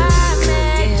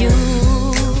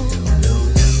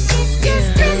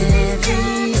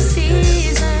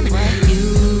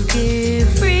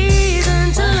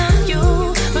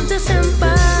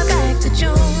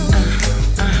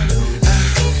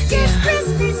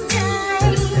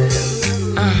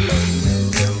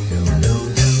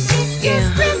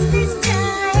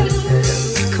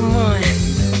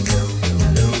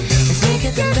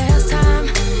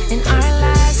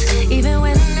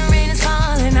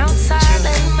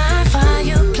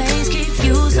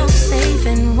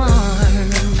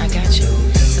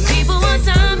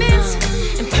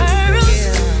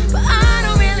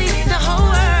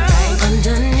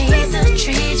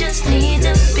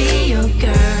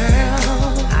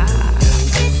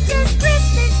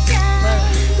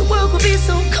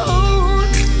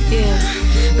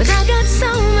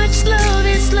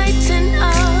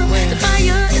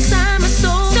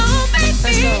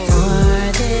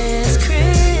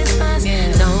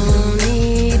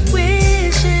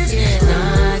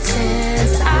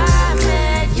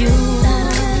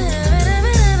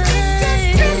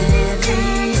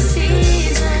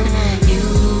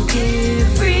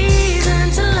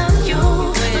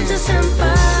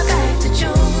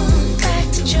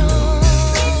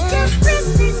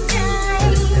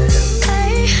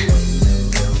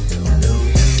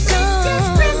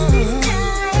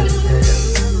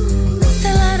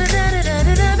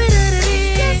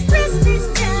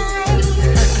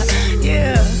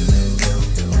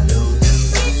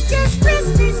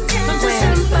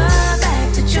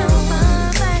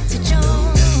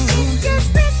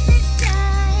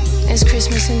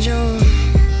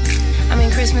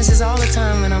Christmas is all the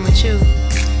time when I'm with you.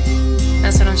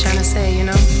 That's what I'm trying to say, you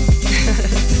know?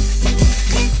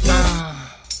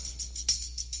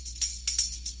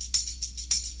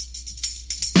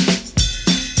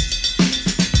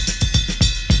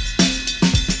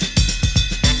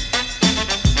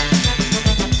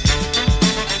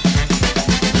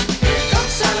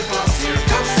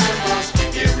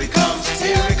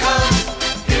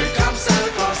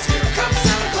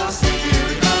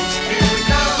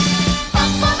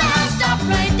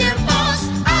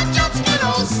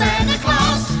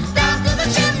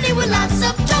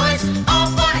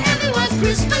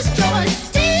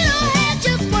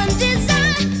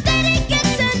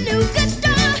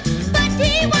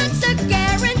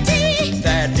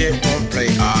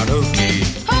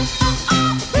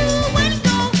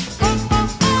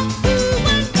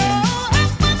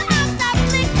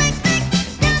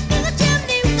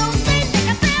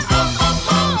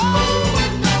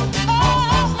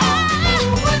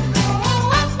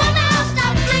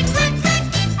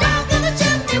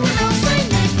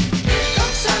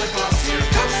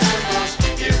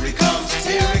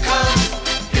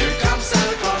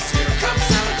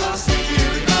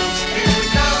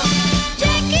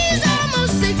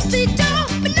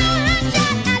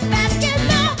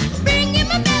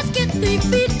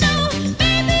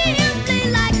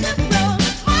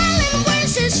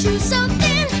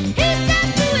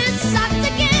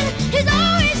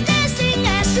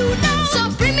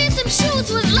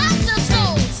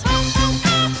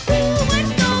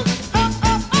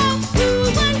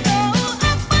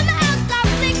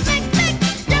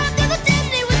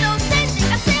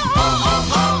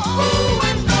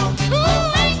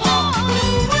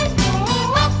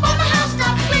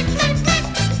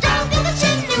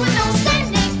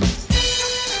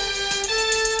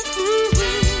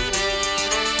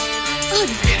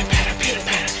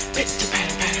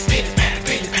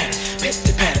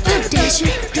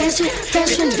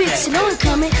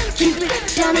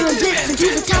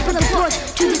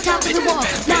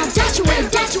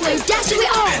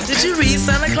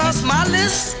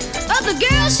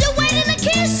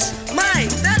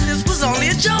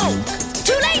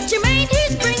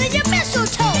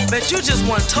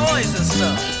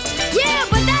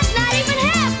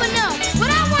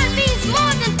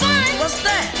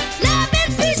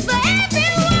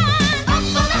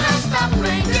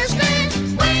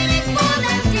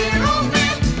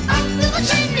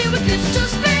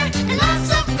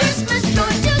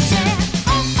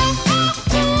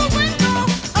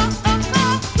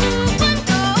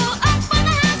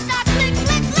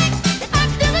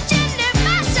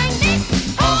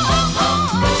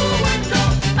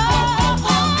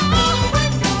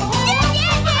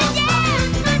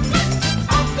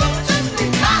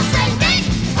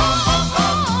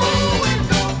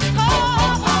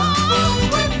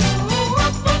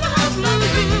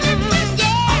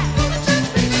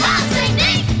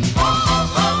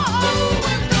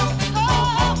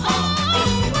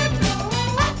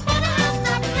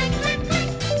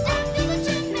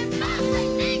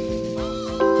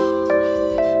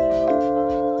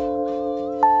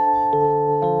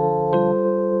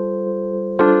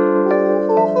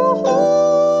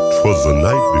 The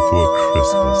night before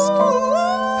Christmas,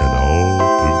 and all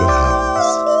through the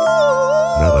house,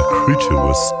 not a creature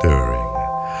was stirring,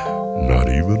 not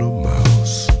even a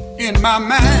mouse. In my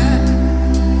mind,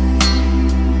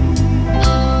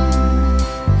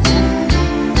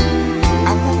 I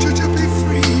want you to be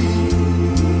free.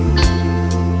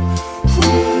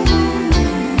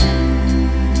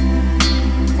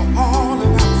 For all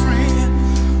of our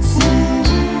friends,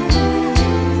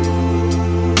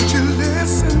 would you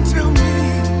listen to me?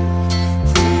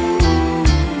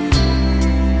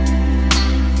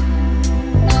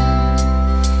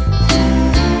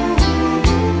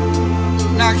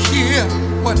 Now hear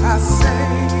what I say.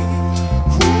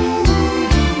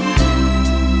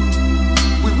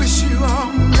 We wish you a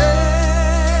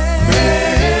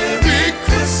Merry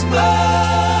Christmas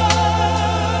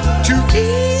to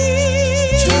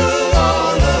each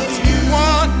one of you.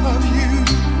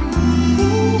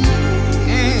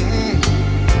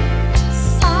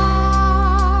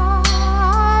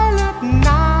 Silent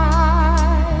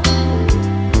night,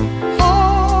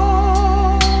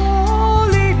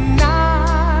 holy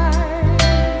night.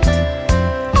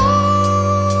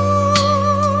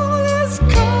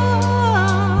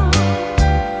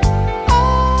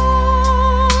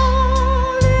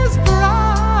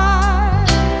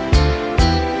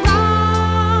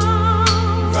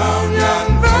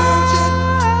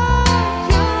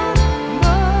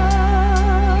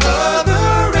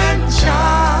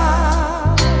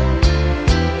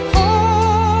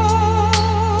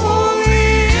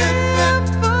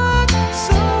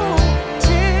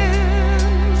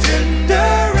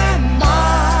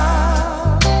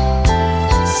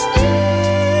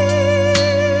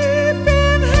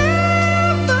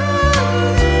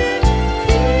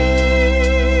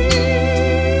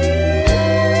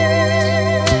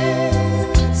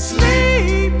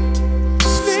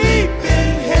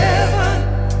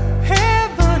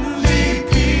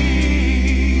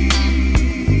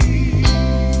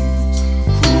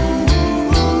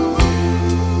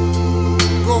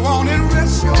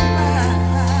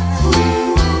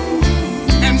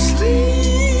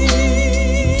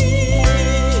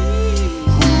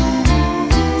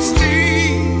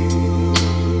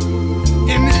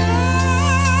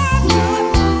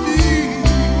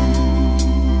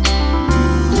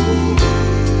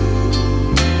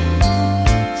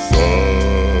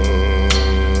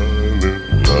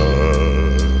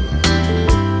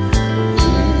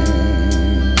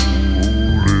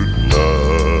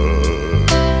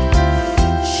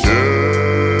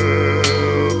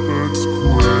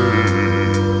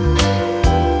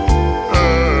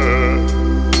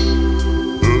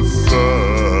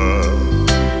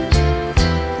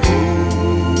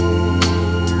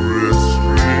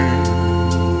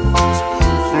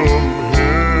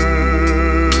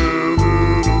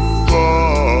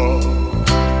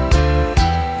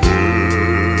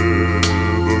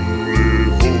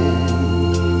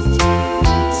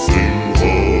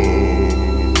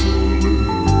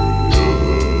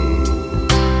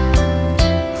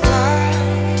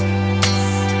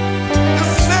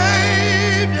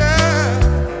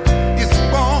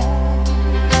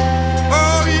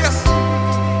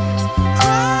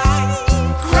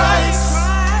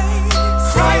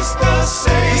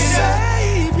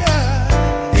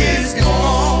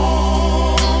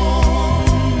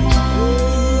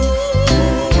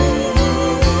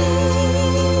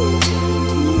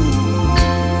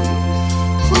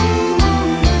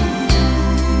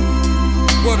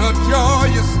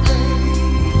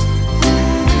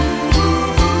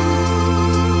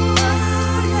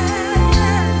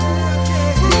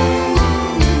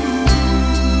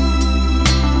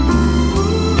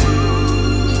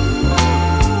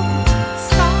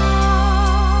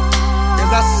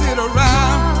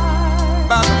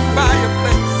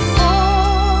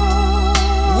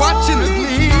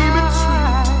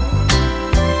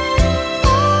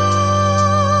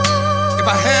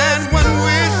 I had one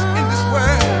wish in this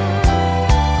world,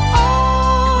 it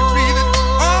would be that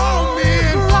all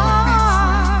men would be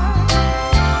free.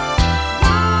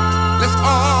 Let's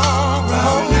all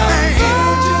hold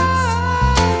hands.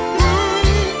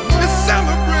 Let's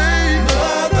celebrate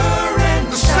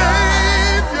the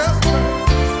Savior.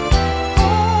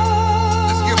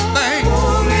 Let's give thanks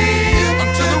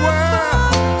unto the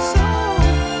world.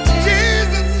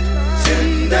 Jesus,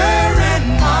 tender and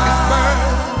mild.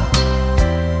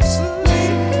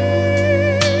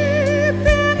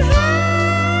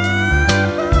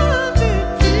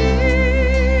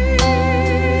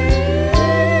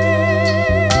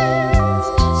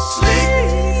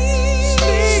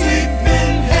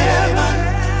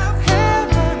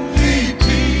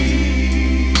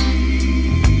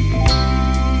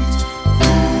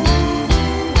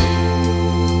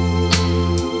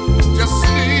 Just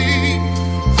sleep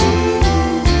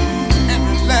and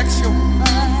relax your mind.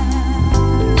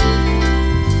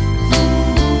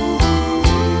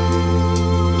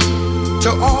 To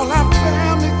all our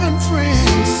family and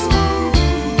friends,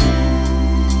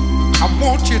 I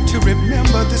want you to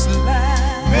remember this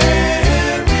line.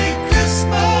 Merry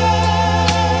Christmas.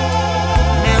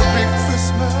 Merry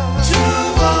Christmas to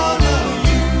all of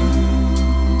you.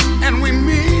 And we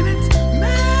mean it.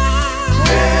 Merry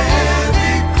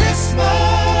Christmas.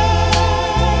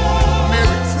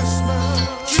 Merry Christmas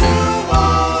to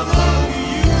all of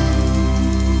you.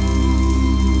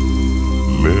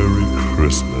 Merry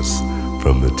Christmas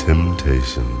from the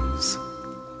Temptations.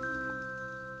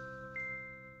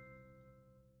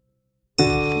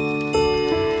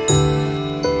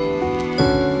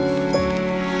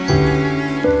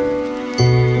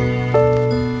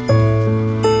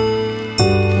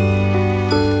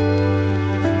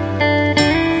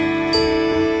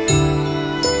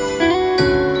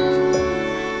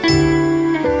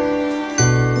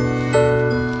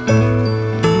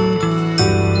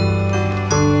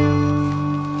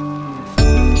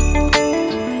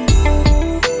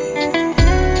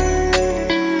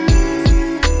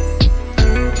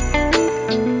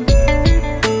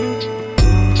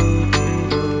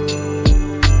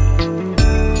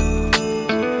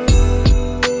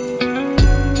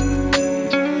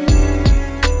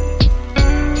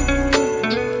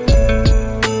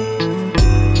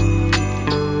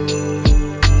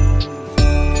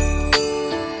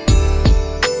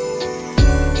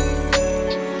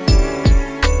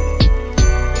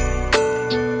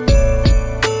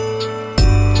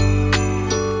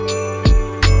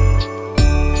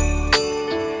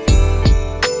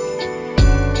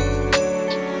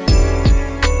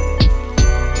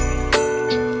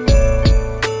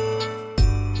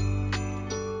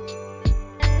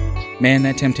 Man,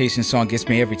 that Temptation song gets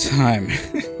me every time.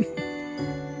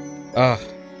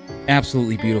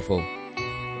 Absolutely beautiful.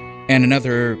 And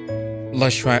another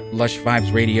Lush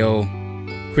Vibes Radio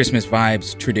Christmas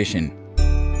Vibes tradition.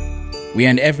 We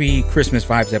end every Christmas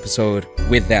Vibes episode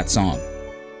with that song,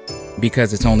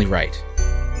 because it's only right.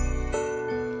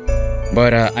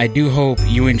 But I do hope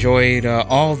you enjoyed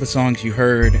all the songs you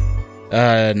heard,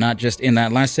 not just in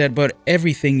that last set, but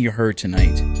everything you heard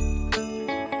tonight.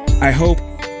 I hope,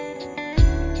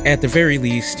 at the very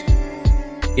least,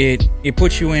 it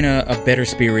puts you in a better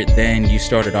spirit than you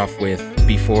started off with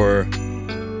before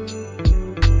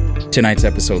tonight's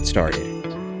episode started.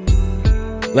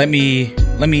 Let me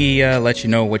let you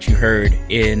know what you heard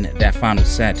in that final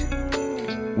set.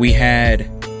 We had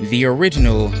the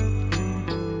original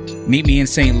Meet Me in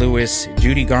St. Louis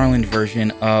Judy Garland version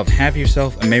of Have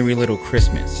Yourself a Merry Little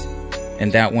Christmas.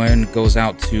 And that one goes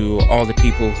out to all the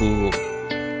people who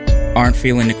aren't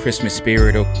feeling the Christmas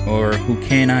spirit or who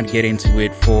cannot get into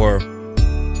it for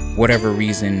whatever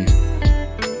reason.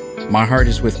 My heart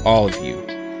is with all of you.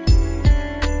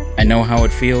 I know how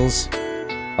it feels.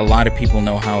 A lot of people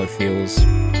know how it feels.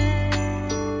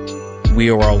 We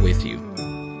are all with you.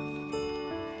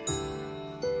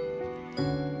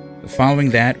 Following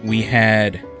that, we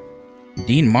had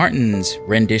Dean Martin's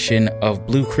rendition of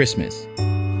Blue Christmas.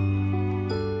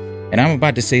 And I'm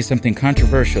about to say something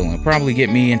controversial and probably get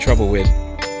me in trouble with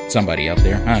somebody out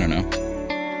there. I don't know.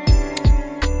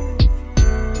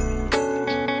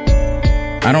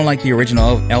 I don't like the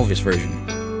original Elvis version.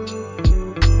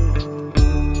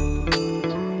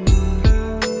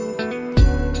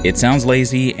 It sounds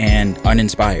lazy and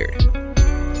uninspired.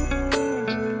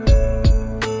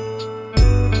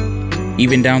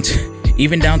 Even down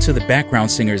to the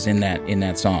background singers in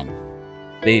that song.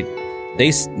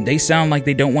 They sound like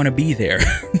they don't want to be there.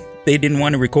 They didn't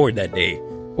want to record that day,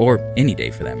 or any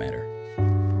day for that matter.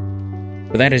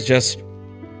 But that is just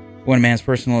one man's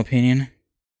personal opinion.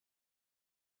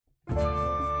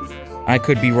 I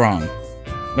could be wrong,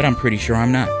 but I'm pretty sure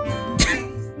I'm not.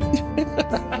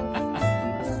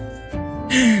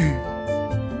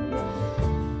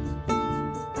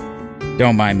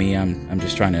 Don't mind me, I'm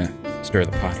just trying to stir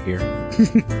the pot here.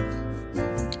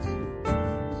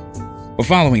 Well,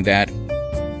 following that,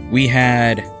 we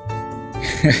had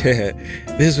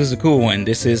this was a cool one.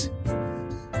 It's a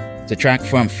track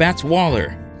from Fats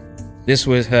Waller. This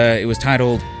was it was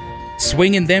titled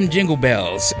 "Swingin' Them Jingle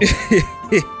Bells."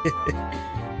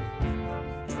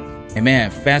 And man,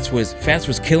 Fats was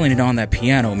killing it on that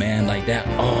piano, man, like that.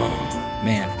 Oh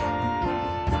man,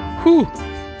 whew.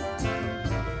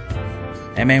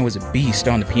 That man was a beast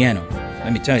on the piano,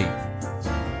 let me tell you.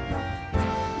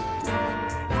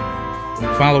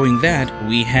 Following that,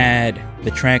 we had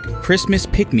the track Christmas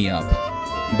Pick Me Up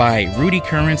by Rudy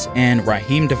Currents and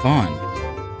Raheem Devon.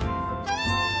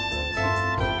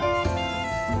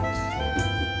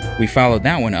 We followed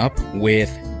that one up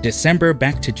with December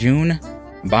Back to June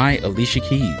by Alicia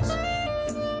Keys.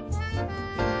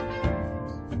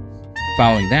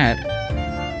 Following that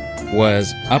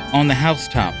was Up on the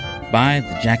Housetop by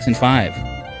the Jackson 5.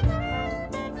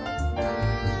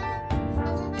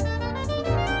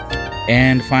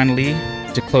 And finally,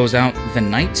 to close out the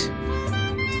night,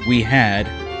 we had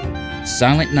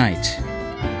Silent Night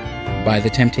by The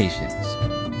Temptations.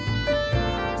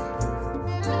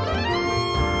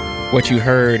 What you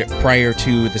heard prior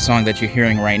to the song that you're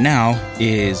hearing right now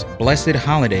is Blessed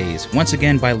Holidays, once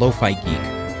again by Lo-Fi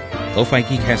Geek. Lo-Fi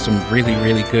Geek has some really,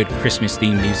 really good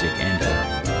Christmas-themed music and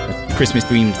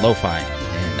Christmas-themed lo-fi,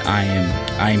 and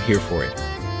I am here for it.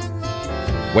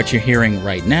 What you're hearing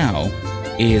right now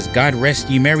is God Rest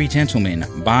Ye Merry Gentlemen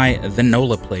by the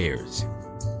NOLA Players.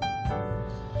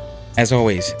 As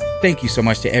always, thank you so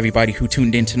much to everybody who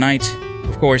tuned in tonight.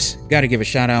 Of course, gotta give a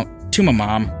shout out to my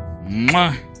mom.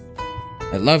 Mwah!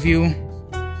 I love you.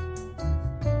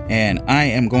 And I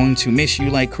am going to miss you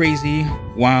like crazy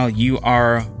while you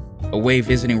are away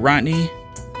visiting Rodney.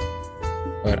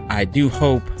 But I do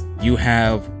hope you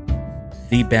have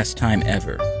the best time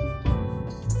ever.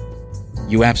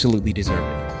 You absolutely deserve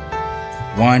it.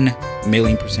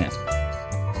 1,000,000%.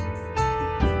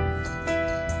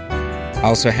 I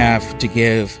also have to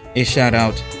give a shout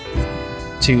out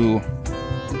to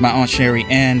my Aunt Sherry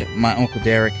and my Uncle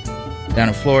Derek down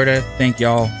in Florida. Thank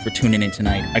y'all for tuning in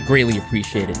tonight. I greatly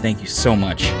appreciate it. Thank you so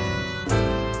much.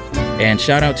 And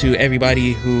shout out to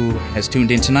everybody who has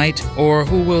tuned in tonight or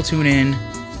who will tune in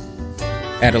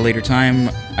at a later time,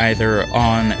 either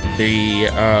on the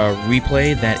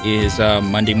replay that is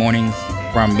Monday mornings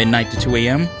from midnight to 2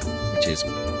 a.m., which is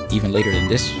even later than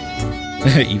this,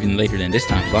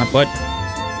 time slot,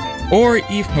 or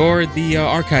the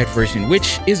archived version,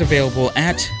 which is available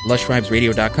at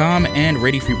lushvibesradio.com and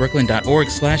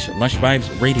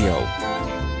radiofreebrooklyn.org/lushvibesradio.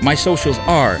 My socials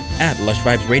are at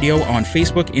lushvibesradio on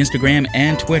Facebook, Instagram,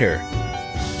 and Twitter.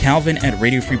 Calvin at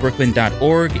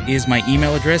radiofreebrooklyn.org is my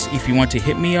email address if you want to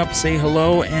hit me up, say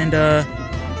hello, and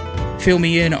fill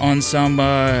me in on some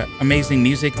amazing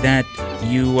music that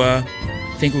you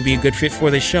think would be a good fit for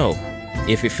this show.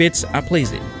 If it fits, I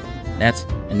plays it. That's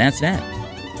that.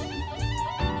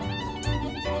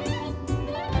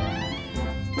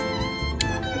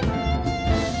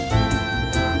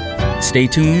 Stay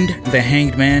tuned. The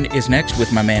Hanged Man is next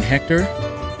with my man Hector.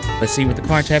 Let's see what the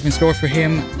cards have in store for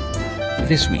him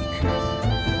this week.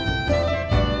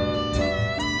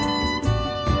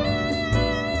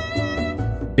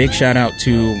 Big shout out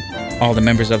to all the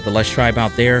members of the Lush Tribe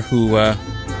out there who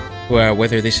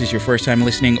whether this is your first time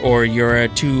listening or your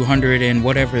 200 and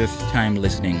whatever time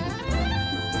listening,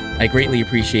 I greatly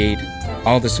appreciate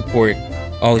all the support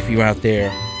all of you out there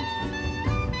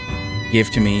give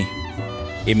to me.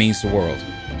 It means the world.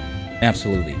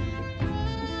 Absolutely.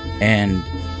 And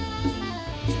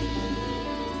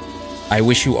I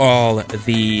wish you all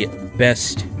the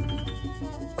best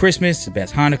Christmas, the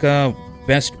best Hanukkah,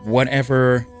 best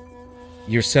whatever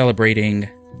you're celebrating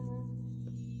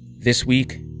this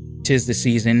week. 'Tis the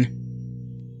season.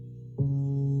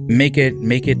 Make it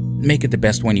the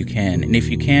best one you can. And if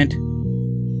you can't,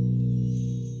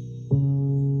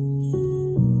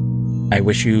 I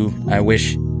wish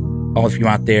all of you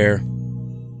out there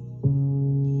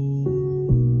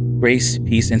grace,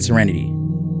 peace, and serenity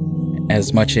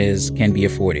as much as can be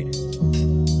afforded.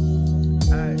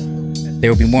 There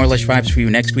will be more Lush Vibes for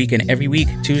you next week and every week,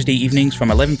 Tuesday evenings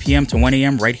from 11 p.m. to 1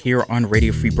 a.m. right here on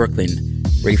Radio Free Brooklyn.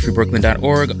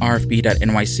 RadioFreeBrooklyn.org,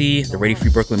 RFB.NYC, the Radio Free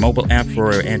Brooklyn mobile app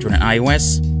for Android and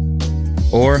iOS,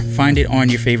 or find it on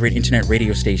your favorite internet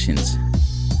radio stations.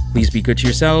 Please be good to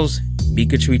yourselves, be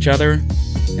good to each other,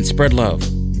 and spread love.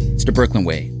 It's the Brooklyn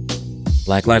way.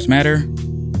 Black Lives Matter.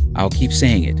 I'll keep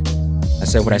saying it. I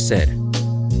said what I said.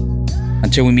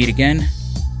 Until we meet again,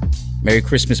 Merry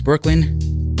Christmas, Brooklyn.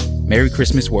 Merry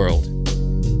Christmas, world.